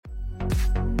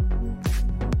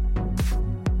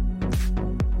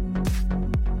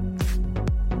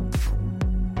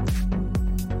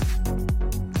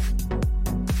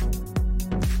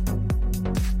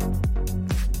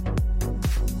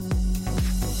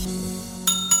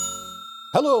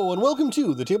Hello and welcome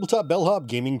to the Tabletop Bellhop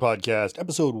Gaming Podcast,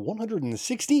 episode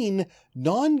 116,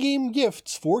 Non-Game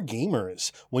Gifts for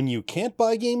Gamers. When you can't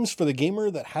buy games for the gamer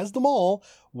that has them all,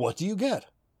 what do you get?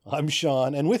 I'm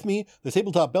Sean, and with me, the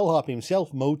Tabletop Bellhop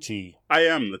himself, Mo T. I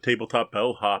am the Tabletop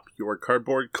Bellhop, your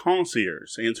cardboard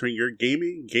concierge, answering your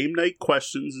gaming, game night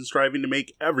questions and striving to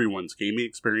make everyone's gaming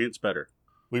experience better.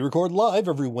 We record live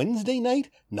every Wednesday night,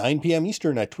 9 p.m.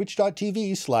 Eastern at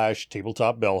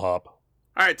twitch.tv/tabletopbellhop.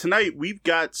 Alright, tonight we've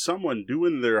got someone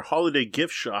doing their holiday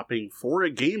gift shopping for a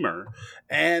gamer,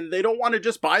 and they don't want to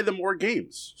just buy them more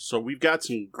games, so we've got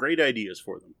some great ideas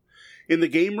for them. In the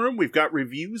game room, we've got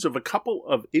reviews of a couple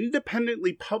of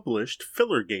independently published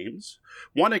filler games,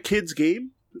 one a kid's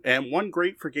game, and one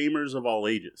great for gamers of all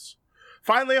ages.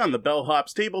 Finally, on the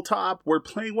Bellhop's tabletop, we're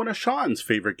playing one of Sean's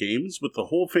favorite games with the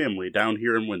whole family down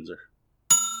here in Windsor.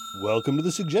 Welcome to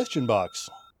the suggestion box.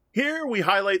 Here, we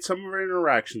highlight some of our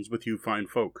interactions with you fine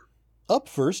folk. Up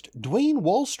first, Dwayne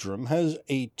Wallstrom has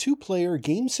a two-player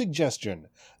game suggestion.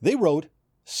 They wrote,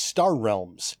 Star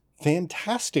Realms.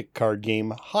 Fantastic card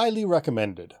game, highly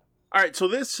recommended. Alright, so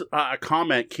this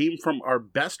comment came from our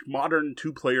Best Modern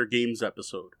Two-Player Games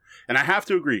episode. And I have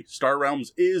to agree, Star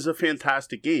Realms is a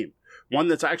fantastic game. One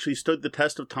that's actually stood the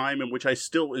test of time and which I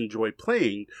still enjoy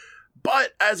playing.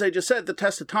 But, as I just said, the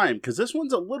test of time, because this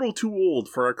one's a little too old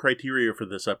for our criteria for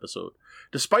this episode.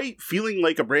 Despite feeling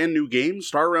like a brand new game,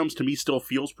 Star Realms to me still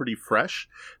feels pretty fresh.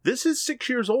 This is 6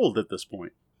 years old at this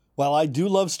point. While I do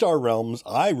love Star Realms,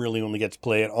 I really only get to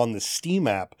play it on the Steam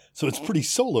app, so it's pretty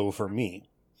solo for me.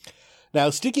 Now,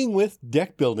 sticking with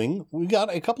deck building, we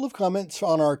got a couple of comments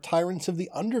on our Tyrants of the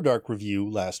Underdark review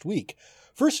last week.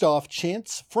 First off,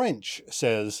 Chance French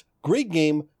says, Great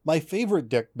game, my favorite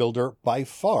deck builder by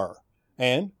far.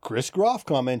 And Chris Groff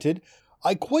commented,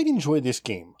 I quite enjoy this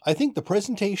game. I think the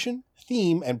presentation,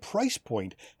 theme, and price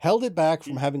point held it back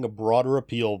from having a broader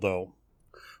appeal, though.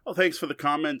 Well, thanks for the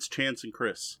comments, Chance and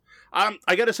Chris.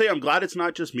 I gotta say, I'm glad it's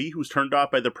not just me who's turned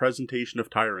off by the presentation of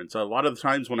Tyrants. A lot of the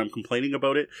times when I'm complaining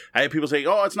about it, I have people say,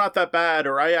 oh, it's not that bad,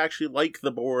 or I actually like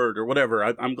the board, or whatever.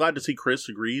 I'm glad to see Chris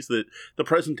agrees that the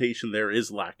presentation there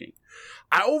is lacking.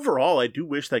 Overall, I do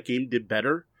wish that game did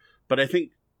better, but I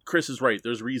think Chris is right.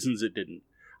 There's reasons it didn't.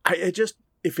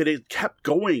 If it had kept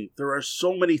going, there are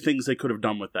so many things they could have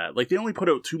done with that. Like, they only put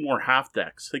out 2 more half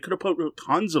decks. They could have put out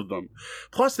tons of them.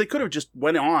 Plus, they could have just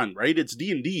went on, right? It's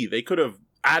D&D. They could have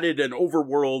added an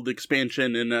overworld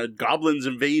expansion and a Goblins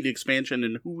Invade expansion,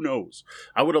 and who knows.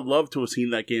 I would have loved to have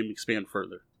seen that game expand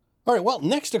further. All right, well,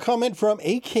 next a comment from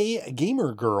AK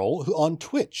Gamer Girl on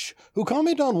Twitch, who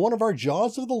commented on one of our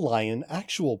Jaws of the Lion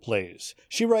actual plays.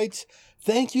 She writes,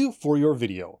 Thank you for your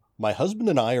video. My husband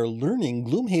and I are learning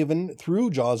Gloomhaven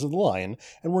through Jaws of the Lion,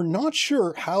 and we're not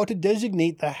sure how to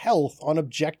designate the health on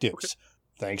objectives.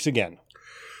 Thanks again.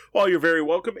 Well, you're very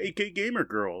welcome, AK Gamer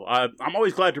Girl. I'm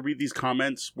always glad to read these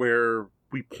comments where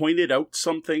we pointed out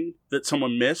something that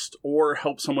someone missed or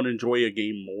help someone enjoy a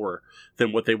game more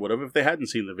than what they would have if they hadn't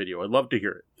seen the video. I'd love to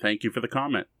hear it. Thank you for the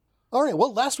comment. All right,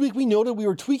 well, last week we noted we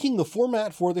were tweaking the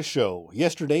format for the show.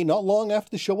 Yesterday, not long after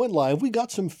the show went live, we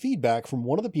got some feedback from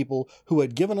one of the people who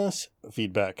had given us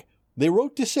feedback. They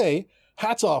wrote to say,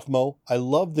 Hats off, Mo. I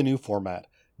love the new format.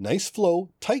 Nice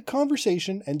flow, tight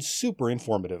conversation, and super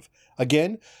informative.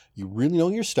 Again, you really know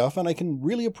your stuff, and I can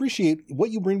really appreciate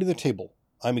what you bring to the table.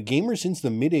 I'm a gamer since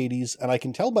the mid-'80s, and I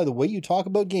can tell by the way you talk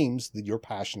about games that you're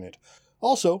passionate.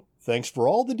 Also, thanks for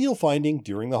all the deal finding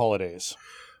during the holidays.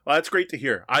 Well, that's great to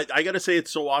hear. I gotta say, it's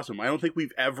so awesome. I don't think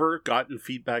we've ever gotten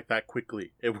feedback that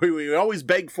quickly. We always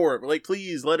beg for it. We're like,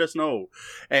 please, let us know.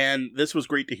 And this was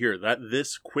great to hear, that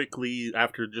this quickly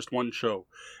after just one show.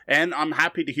 And I'm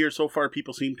happy to hear so far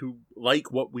people seem to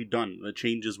like what we've done, the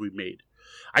changes we've made.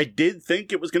 I did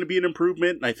think it was going to be an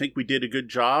improvement, and I think we did a good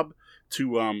job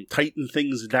to tighten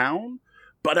things down.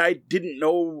 But I didn't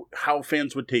know how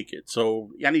fans would take it.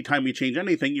 So anytime we change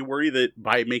anything, you worry that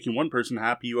by making one person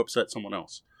happy, you upset someone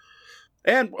else.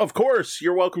 And, of course,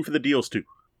 you're welcome for the deals, too.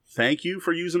 Thank you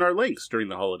for using our links during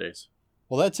the holidays.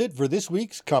 Well, that's it for this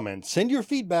week's comments. Send your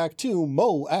feedback to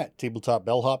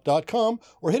mo@tabletopbellhop.com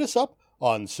or hit us up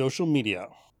on social media.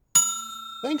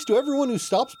 Thanks to everyone who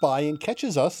stops by and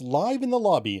catches us live in the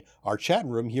lobby, our chat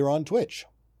room here on Twitch.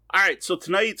 All right, so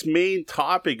tonight's main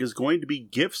topic is going to be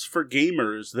gifts for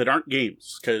gamers that aren't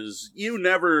games, because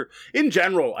in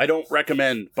general, I don't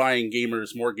recommend buying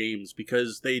gamers more games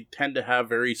because they tend to have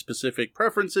very specific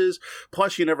preferences,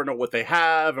 plus you never know what they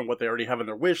have and what they already have on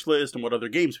their wish list and what other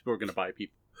games people are going to buy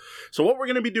people. So what we're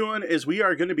going to be doing is we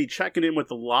are going to be checking in with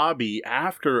the lobby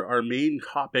after our main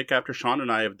topic, after Sean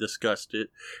and I have discussed it,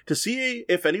 to see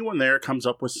if anyone there comes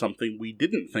up with something we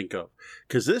didn't think of.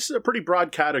 Because this is a pretty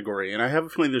broad category, and I have a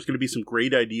feeling there's going to be some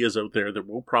great ideas out there that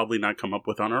we'll probably not come up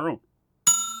with on our own.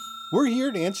 We're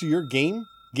here to answer your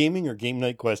gaming, or game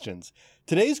night questions.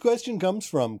 Today's question comes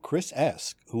from Chris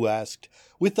S., who asked,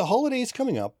 with the holidays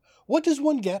coming up, what does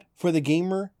one get for the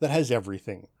gamer that has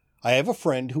everything? I have a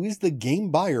friend who is the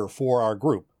game buyer for our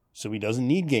group, so he doesn't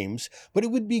need games, but it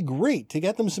would be great to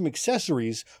get them some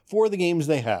accessories for the games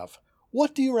they have.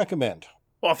 What do you recommend?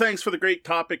 Well, thanks for the great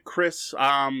topic, Chris.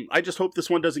 I just hope this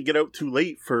one doesn't get out too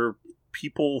late for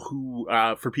people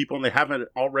and they haven't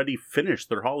already finished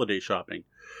their holiday shopping.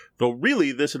 Though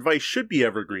really, this advice should be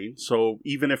evergreen, so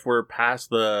even if we're past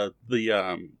the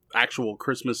actual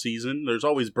Christmas season, there's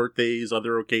always birthdays,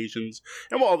 other occasions,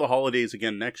 and all the holidays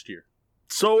again next year.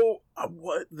 So,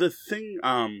 what the thing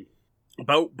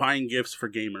about buying gifts for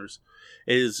gamers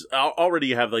is already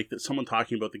you have someone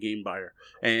talking about the game buyer,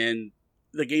 and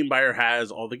the game buyer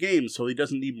has all the games, so he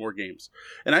doesn't need more games.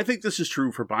 And I think this is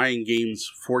true for buying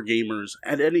games for gamers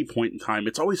at any point in time.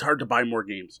 It's always hard to buy more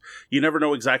games. You never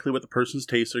know exactly what the person's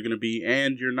tastes are going to be,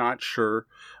 and you're not sure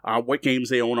what games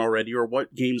they own already or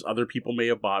what games other people may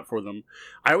have bought for them.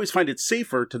 I always find it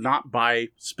safer to not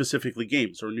buy specifically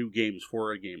games or new games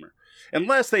for a gamer.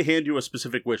 Unless they hand you a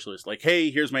specific wish list, like,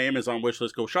 hey, here's my Amazon wish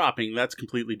list, go shopping. That's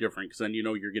completely different, because then you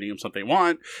know you're getting them something they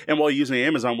want. And while using the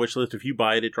Amazon wish list, if you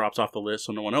buy it, it drops off the list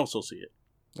so no one else will see it.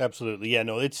 Absolutely. Yeah,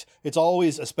 no, it's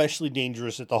always especially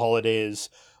dangerous at the holidays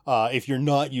if you're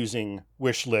not using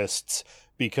wish lists,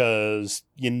 because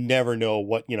you never know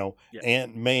what,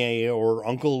 Aunt May or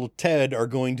Uncle Ted are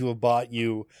going to have bought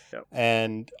you. Yep.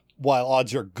 And while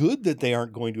odds are good that they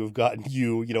aren't going to have gotten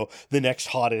you, the next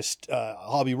hottest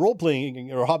hobby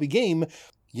role-playing or hobby game,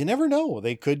 you never know.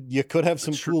 You could have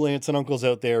some cool aunts and uncles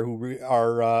out there who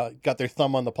are got their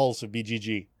thumb on the pulse of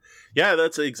BGG. Yeah,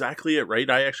 that's exactly it, right?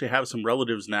 I actually have some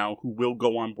relatives now who will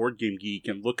go on Board Game Geek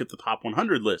and look at the top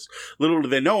 100 list. Little do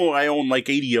they know I own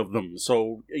 80 of them.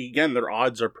 So, again, their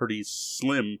odds are pretty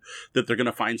slim that they're going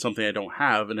to find something I don't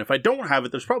have. And if I don't have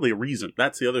it, there's probably a reason.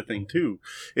 That's the other thing, too,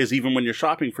 is even when you're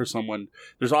shopping for someone,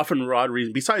 there's often a odd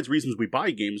reason. Besides reasons we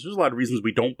buy games, there's a lot of reasons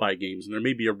we don't buy games. And there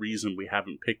may be a reason we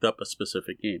haven't picked up a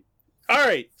specific game. All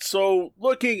right, so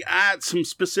looking at some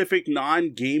specific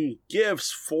non-game gifts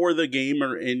for the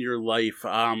gamer in your life,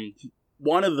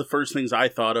 one of the first things I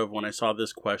thought of when I saw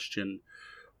this question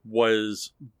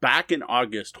was back in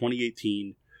August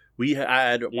 2018, we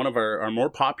had one of our more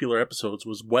popular episodes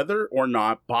was whether or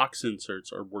not box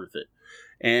inserts are worth it,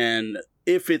 and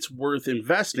if it's worth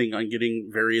investing on getting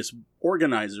various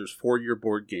organizers for your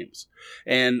board games.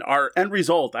 And our end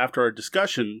result after our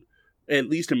discussion, at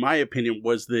least in my opinion,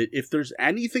 was that if there's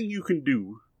anything you can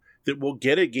do that will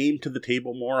get a game to the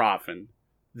table more often,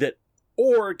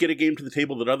 or get a game to the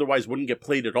table that otherwise wouldn't get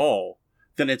played at all,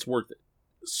 then it's worth it.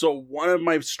 So one of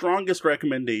my strongest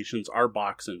recommendations are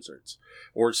box inserts,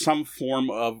 or some form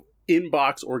of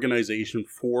in-box organization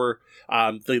for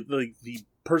the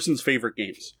person's favorite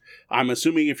games. I'm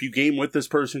assuming if you game with this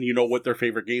person, you know what their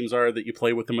favorite games are, that you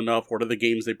play with them enough. What are the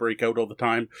games they break out all the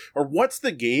time? Or what's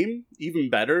the game, even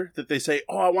better, that they say,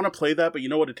 oh, I want to play that, but you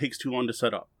know what, it takes too long to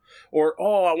set up. Or,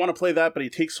 oh, I want to play that, but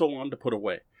it takes so long to put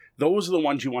away. Those are the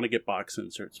ones you want to get box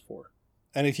inserts for.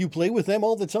 And if you play with them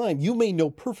all the time, you may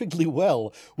know perfectly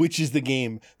well which is the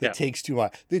game that takes too long.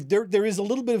 There is a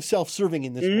little bit of self-serving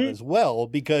in this one as well,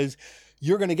 because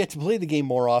you're going to get to play the game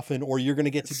more often, or you're going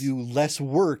to get to do less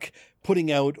work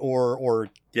putting out or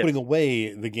putting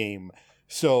away the game.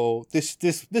 So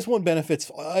this one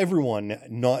benefits everyone,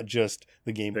 not just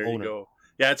the game owner. There you go.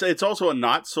 Yeah, it's also a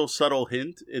not so subtle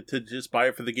hint to just buy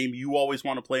it for the game you always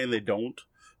want to play and they don't.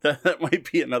 That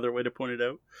might be another way to point it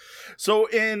out. So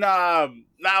in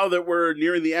now that we're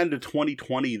nearing the end of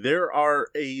 2020, there are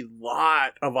a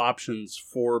lot of options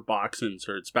for box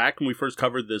inserts. Back when we first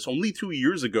covered this, only 2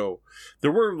 years ago,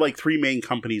 there were 3 main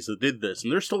companies that did this,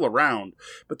 and they're still around,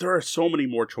 but there are so many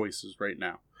more choices right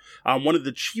now. One of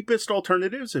the cheapest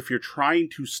alternatives, if you're trying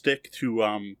to stick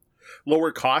to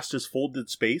lower cost, is Folded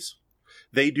Space.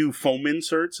 They do foam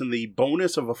inserts, and the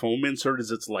bonus of a foam insert is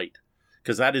it's light,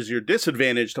 because that is your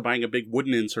disadvantage to buying a big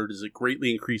wooden insert, is it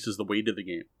greatly increases the weight of the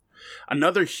game.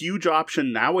 Another huge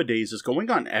option nowadays is going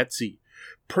on Etsy.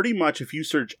 pretty much if you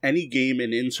search any game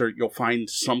and insert, you'll find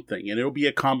something, and it'll be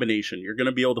a combination. You're going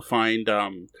to be able to find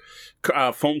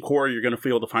foam core, you're going to be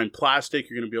able to find plastic,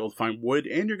 you're going to be able to find wood,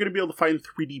 and you're going to be able to find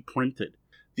 3D printed.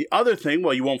 The other thing,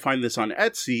 well, you won't find this on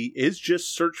Etsy, is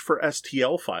just search for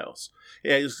STL files.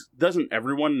 Doesn't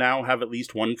everyone now have at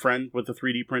least one friend with a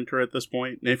 3D printer at this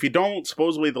point? And if you don't,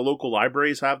 supposedly the local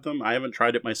libraries have them. I haven't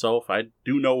tried it myself. I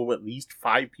do know at least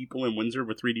 5 people in Windsor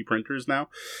with 3D printers now.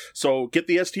 So get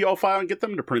the STL file and get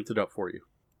them to print it up for you.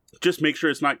 Just make sure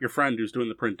it's not your friend who's doing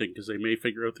the printing, because they may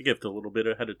figure out the gift a little bit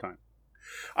ahead of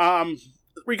time.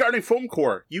 Regarding foam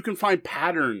core, you can find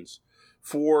patterns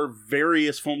for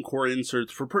various foam core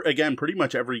inserts for, again, pretty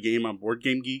much every game on Board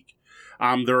Game Geek.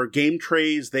 There are game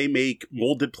trays. They make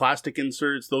molded plastic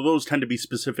inserts, though those tend to be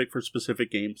specific for specific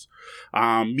games.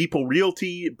 Meeple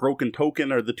Realty, Broken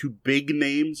Token are the 2 big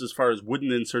names as far as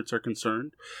wooden inserts are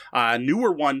concerned.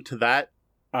 Newer one to that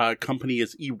company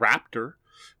is eRaptor,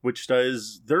 which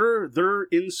does their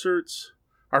inserts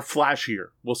are flashier,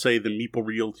 we'll say, than Meeple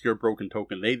Realty or Broken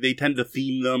Token. They tend to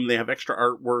theme them. They have extra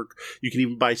artwork. You can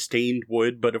even buy stained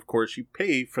wood, but of course you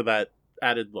pay for that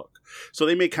added look. So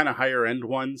they make kind of higher end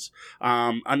ones.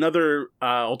 Another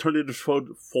alternative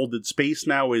folded space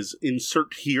now is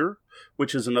Insert Here,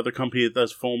 which is another company that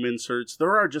does foam inserts.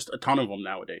 There are just a ton of them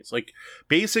nowadays. Like,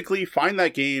 basically, find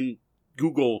that game,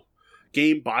 Google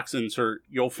game box insert,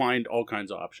 you'll find all kinds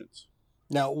of options.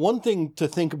 Now, one thing to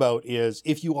think about is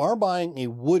if you are buying a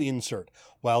wood insert,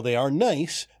 while they are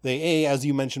nice, as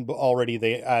you mentioned already,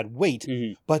 they add weight,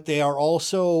 but they are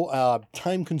also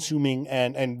time-consuming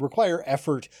and require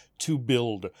effort to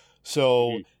build.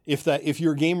 So if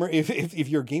your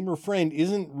gamer friend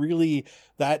isn't really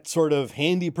that sort of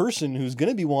handy person who's going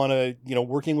to be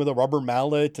working with a rubber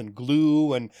mallet and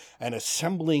glue and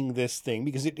assembling this thing,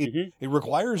 because it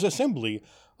requires assembly.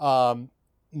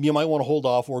 You might want to hold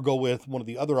off or go with one of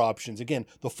the other options. Again,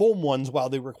 the foam ones, while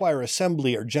they require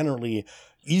assembly, are generally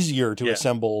easier to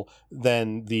assemble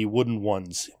than the wooden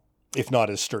ones, if not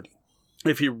as sturdy.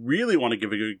 If you really want to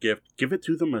give a good gift, give it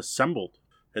to them assembled.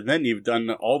 And then you've done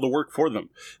all the work for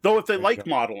them. Though if they like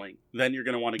modeling, then you're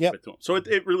going to want to give it to them. So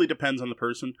it really depends on the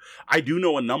person. I do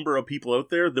know a number of people out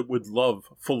there that would love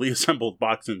fully assembled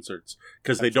box inserts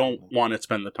because they don't want to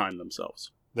spend the time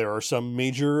themselves. There are some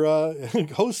major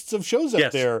hosts of shows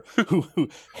out there who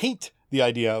hate the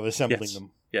idea of assembling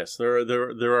them. Yes, there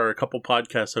are a couple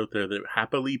podcasts out there that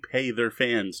happily pay their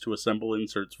fans to assemble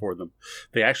inserts for them.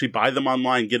 They actually buy them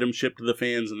online, get them shipped to the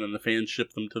fans, and then the fans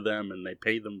ship them to them, and they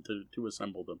pay them to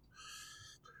assemble them,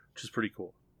 which is pretty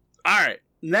cool. All right.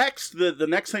 Next, the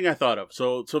next thing I thought of.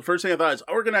 So first thing I thought is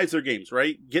organize their games,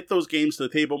 right? Get those games to the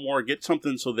table more, get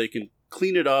something so they can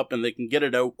clean it up and they can get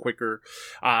it out quicker.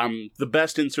 The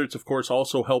best inserts, of course,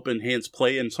 also help enhance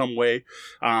play in some way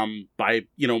by,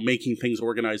 making things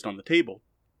organized on the table.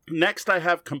 Next, I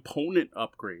have component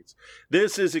upgrades.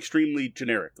 This is extremely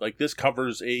generic. Like, this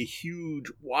covers a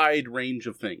huge, wide range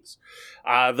of things.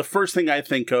 The first thing I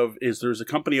think of is there's a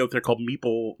company out there called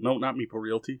Meeple. No, not Meeple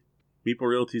Realty. Meeple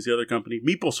Realty is the other company.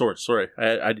 MeepleSource, sorry.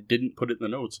 I didn't put it in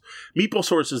the notes.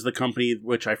 MeepleSource is the company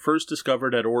which I first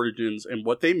discovered at Origins, and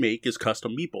what they make is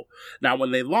custom Meeple. Now, when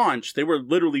they launched, they were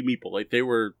literally Meeple. Like, they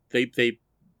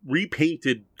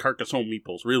repainted Carcassonne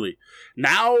Meeples, really.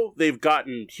 Now, they've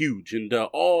gotten huge into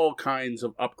all kinds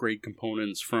of upgrade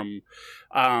components from,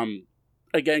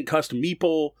 again, custom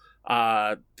Meeple,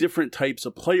 different types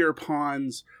of player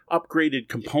pawns, upgraded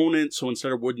components. So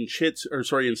instead of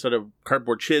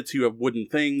cardboard chits, you have wooden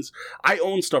things. I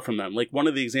own stuff from them. Like, one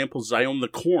of the examples is I own the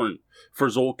corn for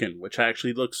Zolkin, which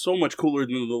actually looks so much cooler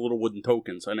than the little wooden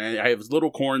tokens. And I have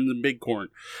little corn and big corn.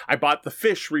 I bought the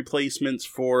fish replacements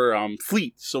for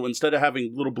Fleet. So instead of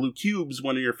having little blue cubes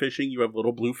when you're fishing, you have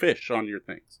little blue fish on your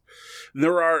things.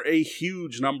 There are a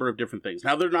huge number of different things.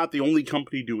 Now, they're not the only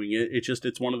company doing it.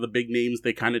 It's one of the big names.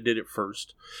 They kind of did it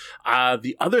first.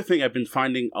 The other thing I've been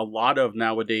finding a lot of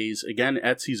nowadays, again,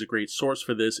 Etsy's a great source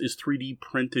for this, is 3D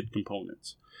printed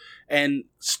components. And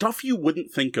stuff you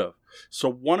wouldn't think of.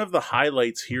 So one of the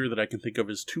highlights here that I can think of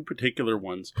is 2 particular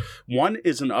ones. One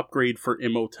is an upgrade for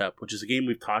Imhotep, which is a game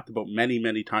we've talked about many,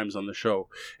 many times on the show.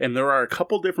 And there are a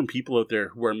couple different people out there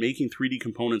who are making 3D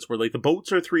components where, like, the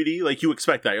boats are 3D. Like, you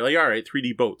expect that. You're like, all right,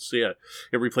 3D boats. So yeah,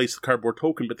 it replaced the cardboard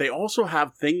token. But they also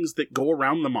have things that go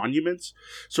around the monuments.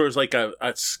 So there's like a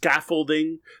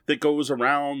scaffolding that goes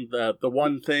around the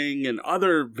one thing and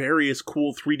other various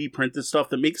cool 3D printed stuff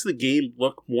that makes the game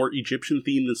look more Egyptian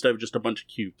themed instead of just a bunch of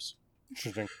cubes.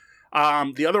 Interesting.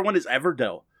 The other one is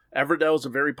Everdell. Everdell is a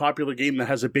very popular game that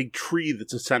has a big tree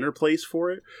that's a center place for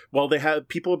it. Well,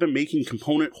 people have been making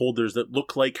component holders that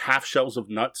look like half shells of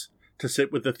nuts to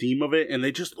sit with the theme of it, and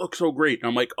they just look so great. And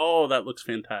I'm like, oh, that looks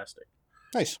fantastic.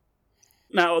 Nice.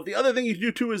 Now, the other thing you can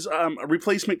do too is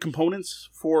replacement components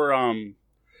for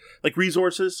like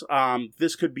resources.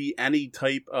 This could be any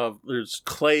type of, there's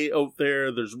clay out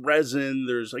there, there's resin,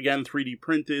 there's, again, 3D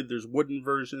printed, there's wooden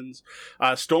versions.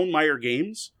 Stonemaier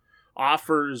Games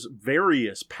offers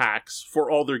various packs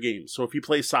for all their games. So if you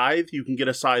play Scythe, you can get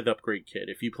a Scythe upgrade kit.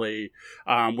 If you play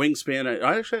Wingspan,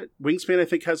 Wingspan I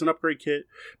think has an upgrade kit,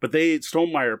 but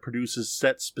Stonemaier produces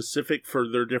sets specific for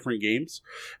their different games.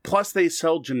 Plus they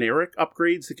sell generic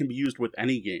upgrades that can be used with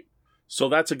any game. So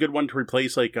that's a good one to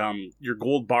replace like your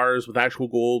gold bars with actual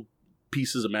gold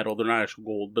pieces of metal. They're not actual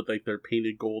gold, but like they're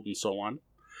painted gold and so on.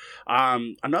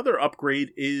 Another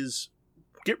upgrade is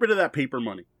get rid of that paper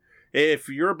money. If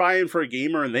you're buying for a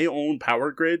gamer and they own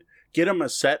Power Grid, get them a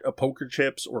set of poker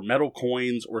chips or metal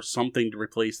coins or something to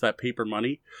replace that paper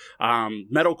money.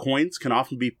 Metal coins can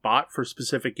often be bought for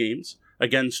specific games.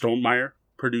 Again, Stonemaier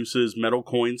produces metal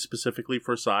coins specifically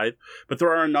for Scythe, but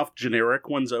there are enough generic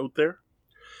ones out there.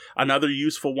 Another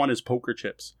useful one is poker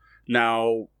chips.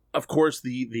 Now, of course,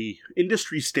 the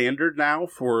industry standard now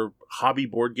for hobby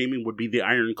board gaming would be the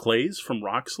Iron Clays from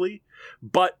Roxley,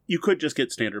 but you could just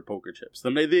get standard poker chips.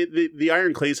 The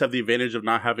Iron Clays have the advantage of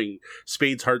not having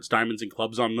spades, hearts, diamonds, and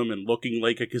clubs on them and looking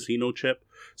like a casino chip,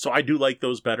 so I do like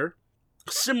those better.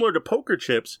 Similar to poker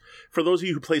chips, for those of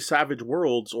you who play Savage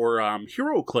Worlds or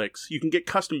HeroClix, you can get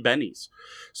custom bennies.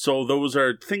 So those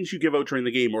are things you give out during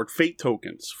the game, or Fate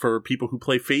tokens for people who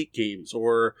play Fate games,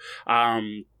 or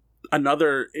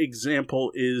another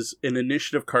example is an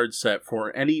initiative card set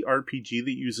for any RPG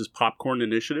that uses Popcorn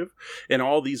Initiative. And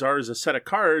all these are is a set of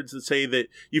cards that say that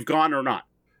you've gone or not.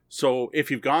 So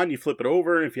if you've gone, you flip it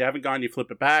over. And if you haven't gone, you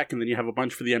flip it back. And then you have a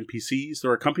bunch for the NPCs.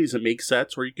 There are companies that make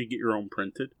sets where you could get your own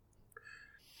printed.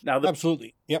 Now,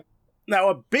 Absolutely. Yep. Now,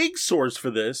 a big source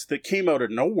for this that came out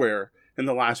of nowhere in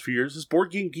the last few years is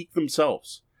Board Game Geek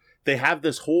themselves. They have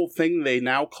this whole thing they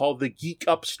now call the Geek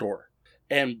Up Store.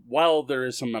 And while there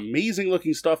is some amazing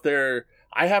looking stuff there,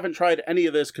 I haven't tried any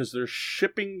of this because their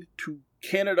shipping to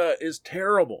Canada is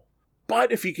terrible.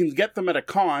 But if you can get them at a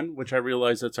con, which I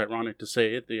realize that's ironic to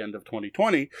say at the end of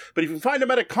 2020, but if you can find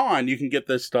them at a con, you can get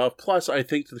this stuff. Plus, I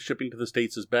think the shipping to the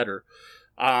States is better.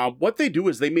 What they do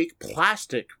is they make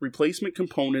plastic replacement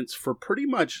components for pretty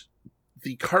much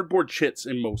the cardboard chits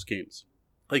in most games.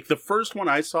 Like the first one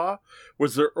I saw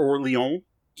was their Orleans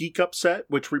Geek Up set,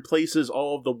 which replaces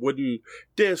all of the wooden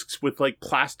discs with like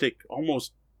plastic,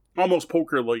 almost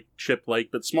poker like chip like,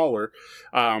 but smaller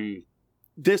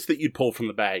discs that you'd pull from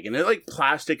the bag, and they're like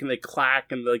plastic and they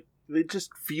clack and like they just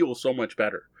feel so much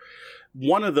better.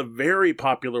 One of the very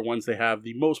popular ones they have,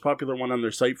 the most popular one on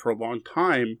their site for a long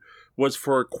time, was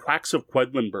for Quacks of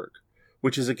Quedlinburg,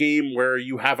 which is a game where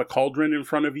you have a cauldron in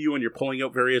front of you and you're pulling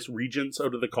out various regions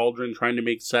out of the cauldron trying to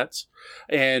make sets.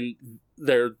 And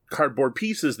they're cardboard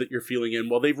pieces that you're feeling in.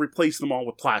 Well, they've replaced them all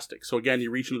with plastic. So again,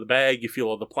 you reach into the bag, you feel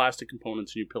all the plastic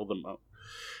components, and you peel them out.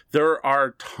 There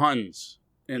are tons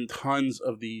and tons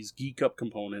of these Geek Up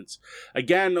components.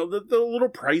 Again, they're a little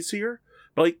pricier,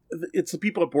 but like it's the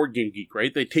people at Board Game Geek,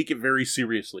 right? They take it very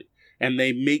seriously. And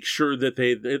they make sure that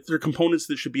they're components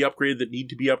that should be upgraded, that need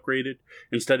to be upgraded,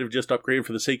 instead of just upgraded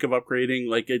for the sake of upgrading.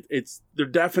 Like they're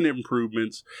definite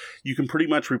improvements. You can pretty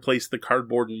much replace the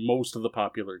cardboard in most of the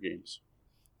popular games.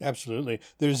 Absolutely.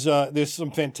 There's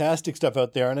some fantastic stuff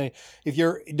out there, and if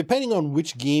you're depending on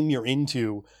which game you're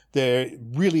into, there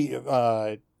really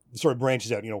sort of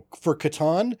branches out. You know, for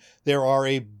Catan, there are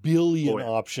a billion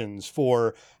options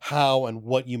for how and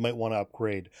what you might want to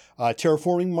upgrade.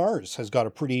 Terraforming Mars has got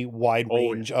a pretty wide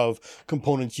range of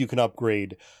components you can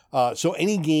upgrade. So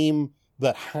any game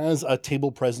that has a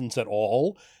table presence at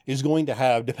all is going to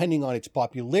have, depending on its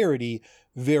popularity,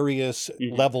 various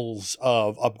levels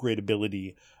of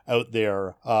upgradability out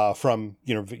there from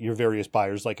your various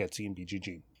buyers like Etsy and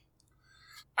BGG.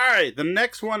 All right, the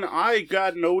next one I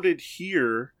got noted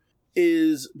here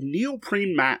is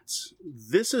neoprene mats.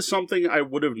 This is something I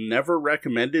would have never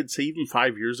recommended, say even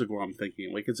 5 years ago. I'm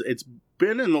thinking like it's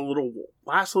been in the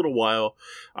last little while.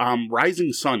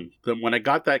 Rising Sun, when I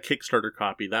got that Kickstarter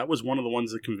copy, that was one of the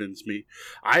ones that convinced me.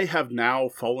 I have now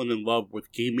fallen in love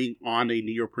with gaming on a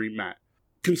neoprene mat.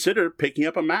 Consider picking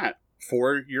up a mat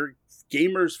for your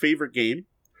gamer's favorite game.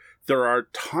 There are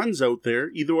tons out there,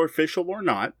 either official or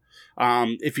not.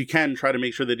 If you can, try to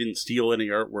make sure they didn't steal any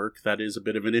artwork. That is a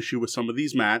bit of an issue with some of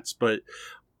these mats, but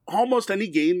almost any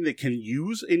game that can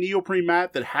use a neoprene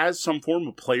mat that has some form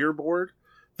of player board,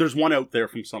 there's one out there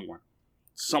from somewhere.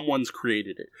 Someone's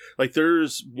created it. Like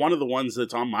there's one of the ones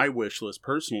that's on my wish list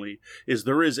personally is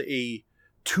there is a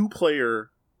 2-player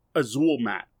Azul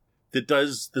mat that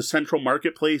does the central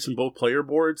marketplace and both player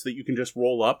boards that you can just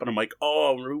roll up. And I'm like,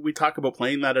 oh, we talk about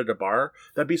playing that at a bar.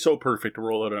 That'd be so perfect to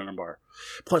roll it on a bar.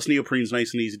 Plus, neoprene's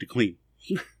nice and easy to clean.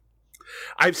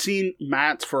 I've seen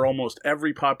mats for almost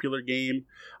every popular game.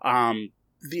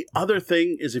 The other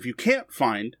thing is, if you can't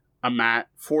find a mat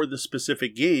for the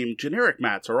specific game, generic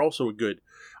mats are also a good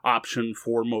option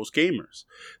for most gamers.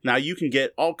 Now, you can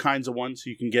get all kinds of ones.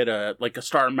 You can get a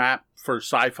star map for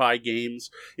sci-fi games.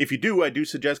 If you do, I do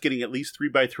suggest getting at least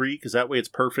 3x3, because that way it's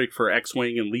perfect for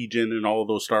X-Wing and Legion and all of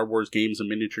those Star Wars games and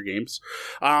miniature games.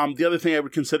 The other thing I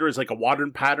would consider is like a water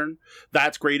pattern.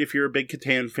 That's great if you're a big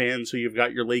Catan fan, so you've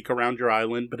got your lake around your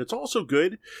island, but it's also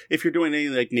good if you're doing any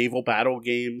like naval battle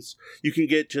games. You can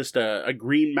get just a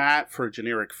green mat for a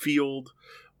generic field,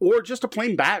 or just a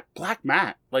plain black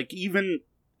mat. Like, even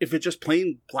if it's just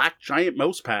plain black giant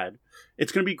mouse pad,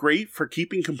 it's going to be great for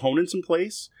keeping components in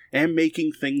place and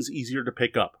making things easier to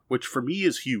pick up, which for me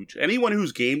is huge. Anyone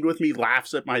who's gamed with me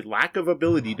laughs at my lack of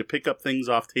ability to pick up things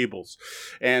off tables,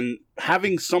 and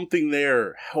having something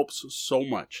there helps so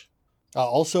much.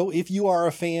 Also, if you are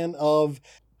a fan of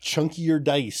chunkier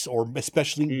dice, or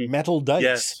especially metal dice,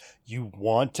 yes, you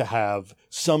want to have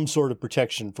some sort of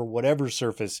protection for whatever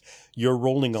surface you're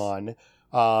rolling on.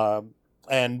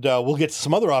 And we'll get to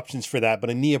some other options for that, but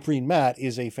a neoprene mat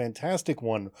is a fantastic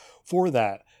one for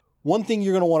that. One thing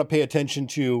you're going to want to pay attention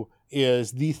to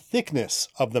is the thickness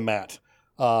of the mat.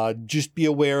 Just be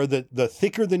aware that the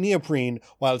thicker the neoprene,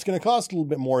 while it's going to cost a little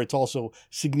bit more, it's also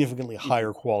significantly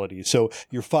higher quality. So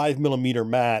your 5mm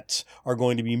mats are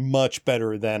going to be much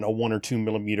better than a 1 or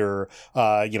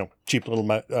 2mm, cheap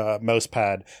little mouse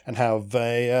pad, and have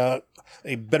a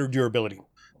better durability.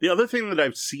 The other thing that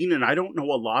I've seen, and I don't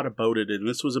know a lot about it, and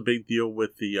this was a big deal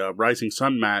with the Rising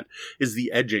Sun mat, is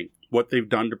the edging, what they've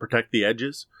done to protect the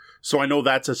edges. So I know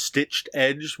that's a stitched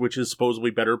edge, which is supposedly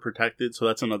better protected. So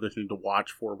that's another thing to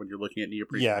watch for when you're looking at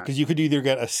neoprene. Yeah, because you could either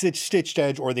get a stitched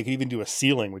edge, or they could even do a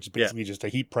sealing, which is basically just a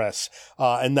heat press.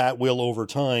 And that will, over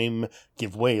time,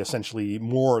 give way essentially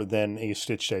more than a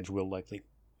stitched edge will likely.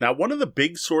 Now, one of the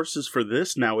big sources for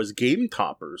this now is Game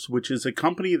Toppers, which is a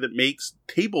company that makes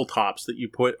tabletops that you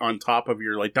put on top of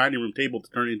your dining room table to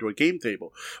turn into a game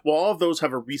table. Well, all of those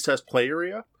have a recessed play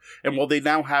area, and while they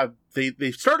now have,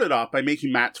 they started off by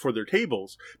making mats for their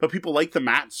tables, but people like the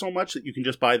mats so much that you can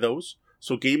just buy those.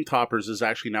 So Game Toppers is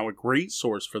actually now a great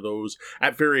source for those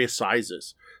at various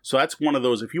sizes. So that's one of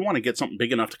those, if you want to get something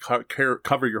big enough to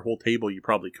cover your whole table, you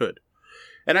probably could.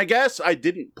 And I guess I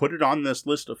didn't put it on this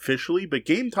list officially, but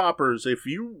Game Toppers, if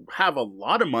you have a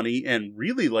lot of money and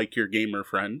really like your gamer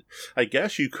friend, I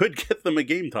guess you could get them a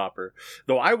Game Topper.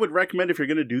 Though I would recommend, if you're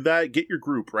going to do that, get your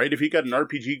group, right? If you got an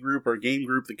RPG group or a game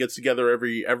group that gets together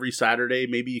every Saturday,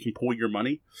 maybe you can pool your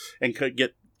money and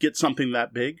get something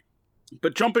that big.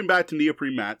 But jumping back to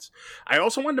neoprene mats, I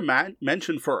also wanted to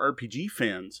mention for RPG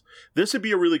fans, this would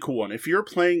be a really cool one. If you're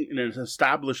playing in an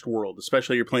established world,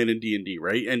 especially you're playing in D&D,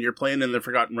 right? And you're playing in the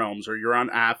Forgotten Realms, or you're on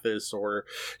Athos, or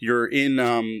you're in,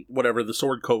 the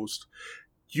Sword Coast,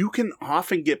 you can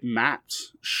often get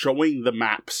mats showing the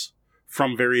maps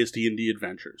from various D&D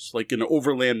adventures, like an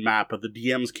overland map of the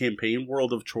DM's campaign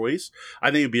world of choice. I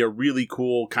think it'd be a really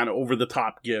cool, kind of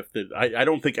over-the-top gift that I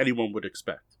don't think anyone would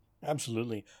expect.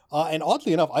 Absolutely. And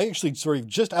oddly enough, I actually as I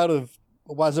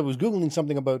was Googling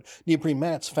something about neoprene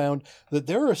mats, found that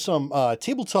there are some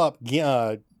tabletop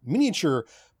miniature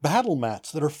battle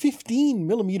mats that are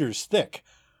 15mm thick.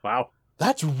 Wow.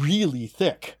 That's really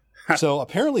thick. So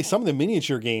apparently some of the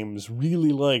miniature games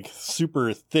really like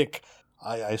super thick.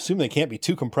 I assume they can't be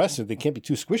too compressive. They can't be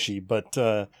too squishy, but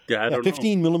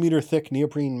 15mm thick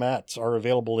neoprene mats are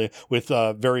available with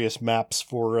various maps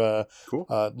for, cool.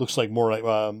 Looks like more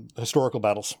like historical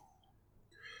battles.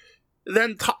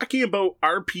 Then talking about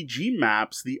RPG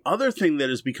maps, the other thing that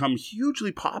has become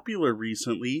hugely popular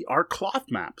recently are cloth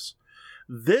maps.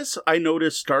 This, I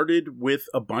noticed, started with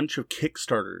a bunch of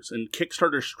Kickstarters and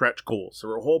Kickstarter stretch goals. There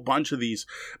were a whole bunch of these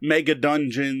mega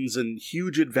dungeons and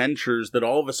huge adventures that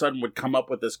all of a sudden would come up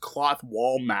with this cloth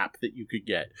wall map that you could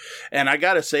get. And I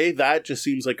gotta say, that just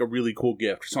seems like a really cool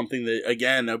gift. Something that,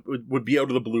 again, would be out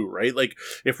of the blue, right? Like,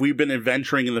 if we've been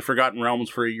adventuring in the Forgotten Realms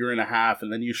for a year and a half,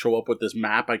 and then you show up with this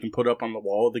map I can put up on the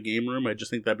wall of the game room, I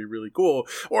just think that'd be really cool.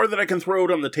 Or that I can throw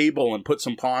it on the table and put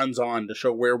some pawns on to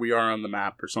show where we are on the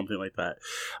map or something like that.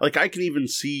 Like, I can even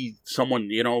see someone,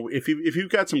 if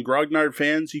you've got some Grognard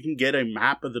fans, you can get a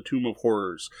map of the Tomb of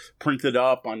Horrors printed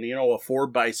up on, a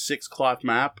 4x6 cloth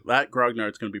map. That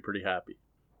Grognard's going to be pretty happy.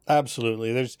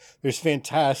 Absolutely. There's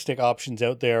fantastic options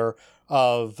out there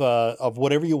of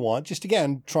whatever you want. Just,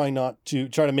 again, try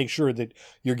to make sure that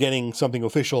you're getting something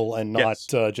official and not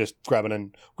just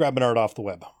grabbing art off the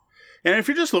web. And if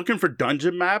you're just looking for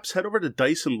dungeon maps, head over to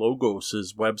Dyson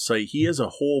Logos' website. He has a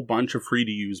whole bunch of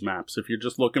free-to-use maps if you're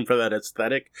just looking for that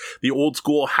aesthetic, the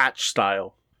old-school hatch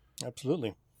style.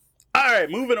 Absolutely. All right,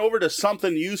 moving over to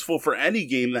something useful for any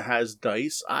game that has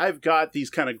dice. I've got these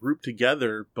kind of grouped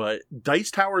together, but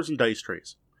dice towers and dice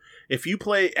trays. If you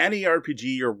play any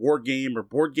RPG or war game or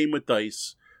board game with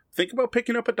dice, think about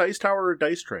picking up a dice tower or a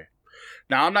dice tray.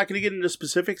 Now, I'm not going to get into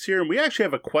specifics here, and we actually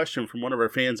have a question from one of our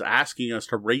fans asking us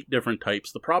to rate different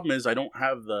types. The problem is I don't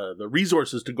have the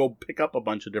resources to go pick up a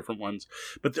bunch of different ones,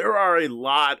 but there are a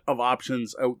lot of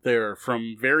options out there,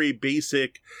 from very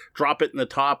basic, drop it in the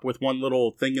top with one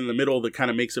little thing in the middle that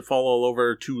kind of makes it fall all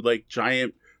over, to like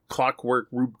giant clockwork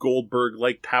Rube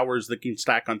Goldberg-like towers that can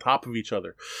stack on top of each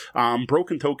other.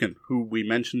 Broken Token, who we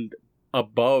mentioned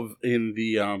above in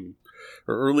the... or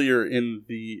earlier in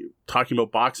the talking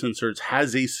about box inserts,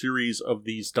 has a series of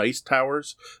these dice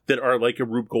towers that are like a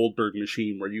Rube Goldberg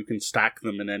machine where you can stack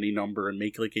them in any number and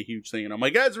make like a huge thing. And I'm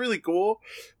like, that's really cool,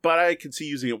 but I could see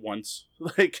using it once.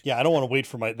 Like, yeah, I don't want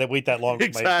to wait that long for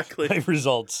exactly. my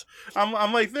results.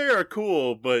 I'm like, they are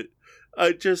cool, but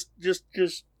just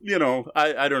you know,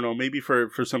 I don't know, maybe for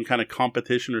some kind of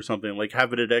competition or something, like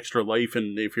have it at extra life,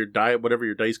 and if your whatever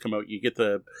your dice come out, you get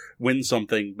to win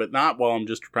something, but not while I'm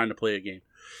just trying to play a game.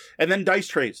 And then dice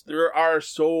trays. There are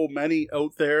so many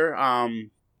out there. I'm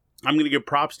going to give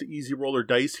props to Easy Roller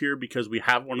Dice here, because we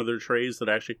have one of their trays that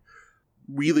I actually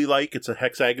really like. It's a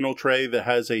hexagonal tray that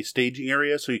has a staging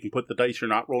area, so you can put the dice you're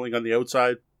not rolling on the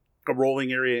outside, a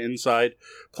rolling area inside,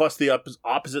 plus the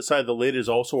opposite side of the lid is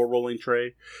also a rolling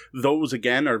tray. Those,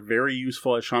 again, are very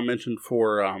useful, as Sean mentioned,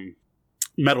 for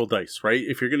metal dice, right?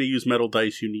 If you're going to use metal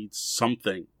dice, you need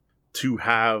something to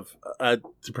have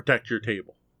to protect your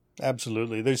table.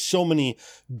 Absolutely. There's so many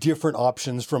different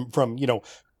options from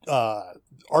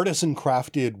artisan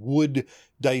crafted wood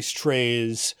dice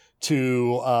trays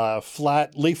to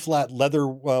flat leather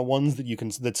ones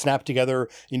that snap together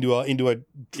into a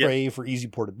tray for easy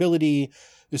portability.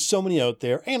 There's so many out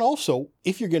there. And also,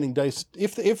 if you're getting dice,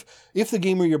 if the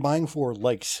gamer you're buying for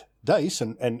likes dice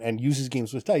and uses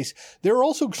games with dice, there are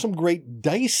also some great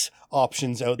dice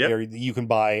options out there that you can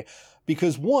buy,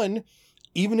 because one,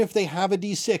 even if they have a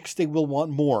D6, they will want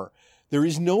more. There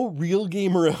is no real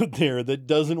gamer out there that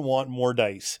doesn't want more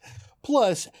dice.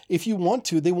 Plus, if you want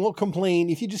to, they won't complain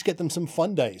if you just get them some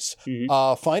fun dice.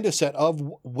 Mm-hmm. Find a set of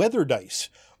weather dice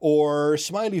or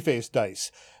smiley face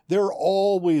dice. There are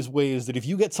always ways that if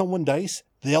you get someone dice,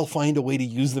 they'll find a way to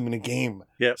use them in a game.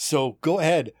 Yep. So go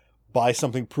ahead, buy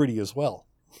something pretty as well.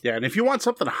 Yeah, and if you want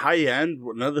something high-end,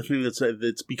 another thing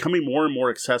that's becoming more and more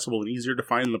accessible and easier to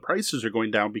find, and the prices are going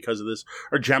down because of this,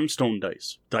 are gemstone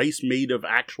dice. Dice made of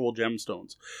actual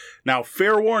gemstones. Now,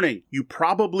 fair warning, you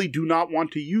probably do not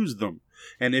want to use them.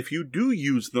 And if you do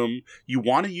use them, you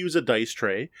want to use a dice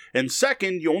tray. And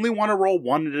second, you only want to roll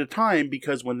one at a time,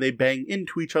 because when they bang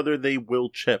into each other, they will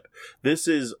chip. This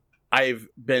is... I've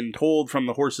been told from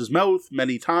the horse's mouth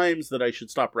many times that I should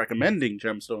stop recommending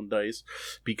gemstone dice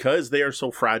because they are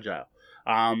so fragile.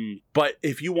 But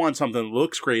if you want something that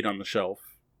looks great on the shelf,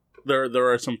 there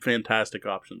are some fantastic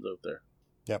options out there.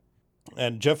 Yep.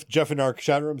 And Jeff in our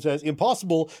chat room says,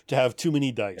 impossible to have too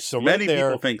many dice. So many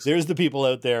people think so. There's the people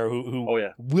out there who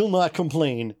will not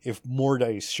complain if more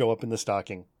dice show up in the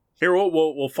stocking. Here,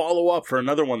 we'll follow up for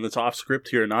another one that's off script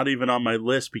here, not even on my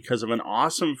list, because of an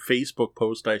awesome Facebook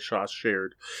post I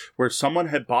shared, where someone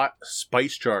had bought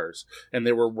spice jars, and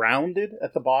they were rounded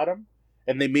at the bottom,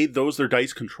 and they made those their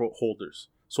dice control holders.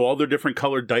 So all their different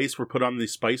colored dice were put on the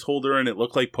spice holder, and it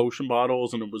looked like potion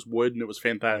bottles, and it was wood, and it was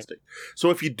fantastic. Right.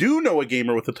 So if you do know a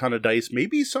gamer with a ton of dice,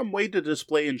 maybe some way to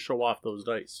display and show off those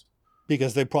dice.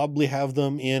 Because they probably have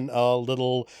them in a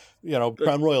little,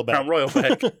 Crown Royal bag. Crown Royal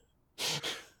bag.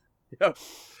 Yep.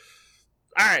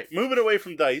 All right, moving away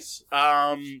from dice,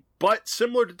 but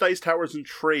similar to dice towers and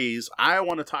trays, I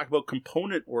want to talk about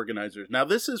component organizers. Now,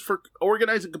 this is for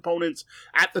organizing components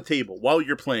at the table while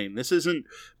you're playing. This isn't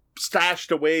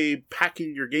stashed away,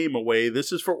 packing your game away.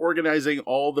 This is for organizing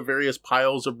all the various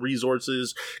piles of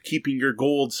resources, keeping your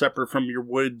gold separate from your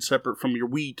wood, separate from your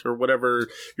wheat, or whatever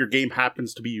your game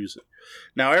happens to be using.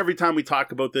 Now, every time we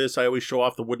talk about this, I always show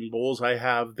off the wooden bowls I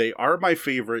have. They are my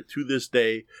favorite to this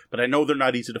day, but I know they're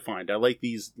not easy to find. I like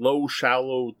these low,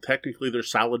 shallow, technically they're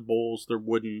salad bowls. They're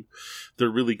wooden. They're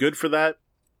really good for that.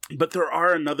 But there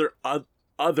are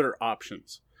other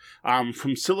options.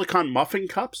 From silicone muffin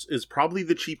cups is probably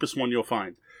the cheapest one you'll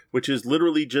find, which is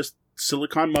literally just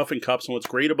silicone muffin cups. And what's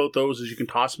great about those is you can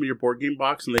toss them in your board game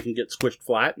box and they can get squished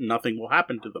flat and nothing will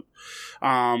happen to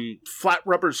them. Flat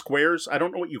rubber squares, I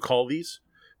don't know what you call these,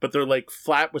 but they're like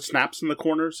flat with snaps in the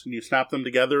corners, and you snap them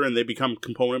together and they become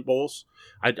component bowls.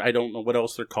 I don't know what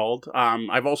else they're called.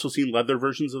 I've also seen leather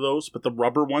versions of those, but the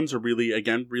rubber ones are really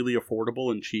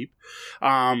affordable and cheap.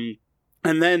 And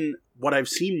then what I've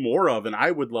seen more of, and I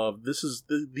would love,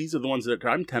 these are the ones that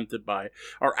I'm tempted by,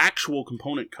 are actual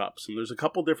component cups. And there's a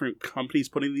couple different companies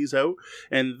putting these out,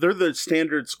 and they're the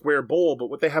standard square bowl,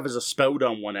 but what they have is a spout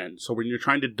on one end. So when you're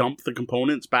trying to dump the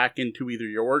components back into either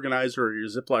your organizer or your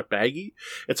Ziploc baggie,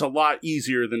 it's a lot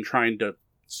easier than trying to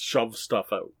shove stuff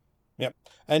out. Yep.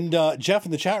 And Jeff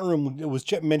in the chat room was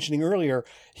mentioning earlier,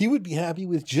 he would be happy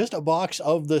with just a box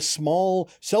of the small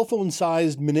cell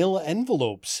phone-sized manila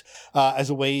envelopes as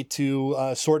a way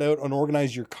to sort out and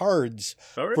organize your cards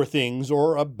for things,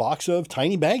 or a box of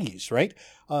tiny baggies, right?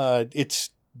 If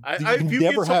you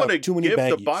never have too many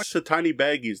baggies. The box of tiny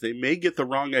baggies, they may get the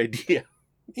wrong idea.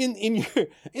 In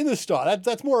the stock,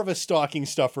 that's more of a stocking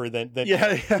stuffer than you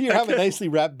have a nicely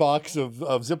wrapped box of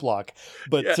Ziploc,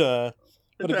 but. Yeah.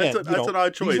 But again, that's an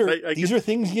odd choice. These are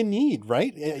things you need,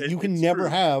 right? You can never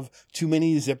have too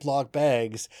many Ziploc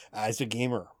bags as a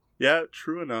gamer. Yeah,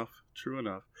 true enough.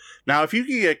 Now, if you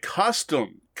can get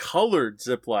custom colored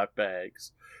Ziploc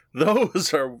bags,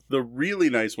 those are the really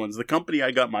nice ones. The company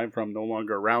I got mine from no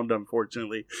longer around,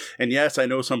 unfortunately. And yes, I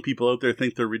know some people out there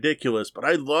think they're ridiculous, but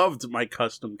I loved my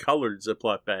custom colored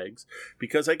Ziploc bags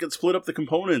because I could split up the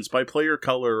components by player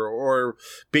color or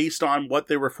based on what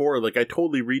they were for. Like, I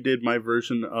totally redid my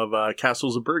version of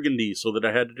Castles of Burgundy so that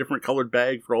I had a different colored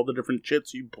bag for all the different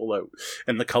chits you pull out,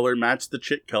 and the color matched the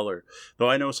chit color. Though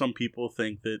I know some people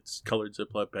think that colored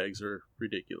Ziploc bags are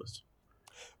ridiculous.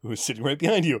 Who's sitting right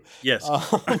behind you. Yes. All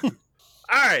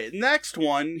right, next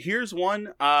one. Here's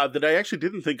one that I actually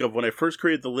didn't think of when I first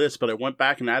created the list, but I went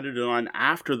back and added it on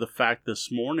after the fact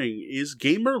this morning, is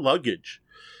gamer luggage.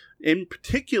 In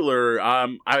particular,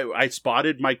 I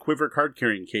spotted my Quiver card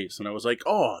carrying case, and I was like,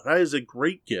 oh, that is a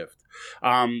great gift.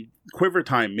 Quiver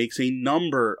Time makes a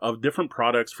number of different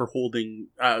products for holding,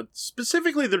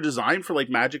 specifically they're designed for like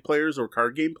Magic players or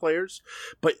card game players,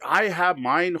 but I have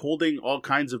mine holding all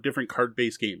kinds of different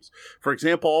card-based games. For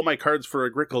example, all my cards for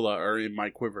Agricola are in my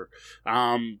Quiver,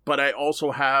 but I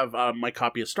also have my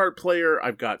copy of Start Player,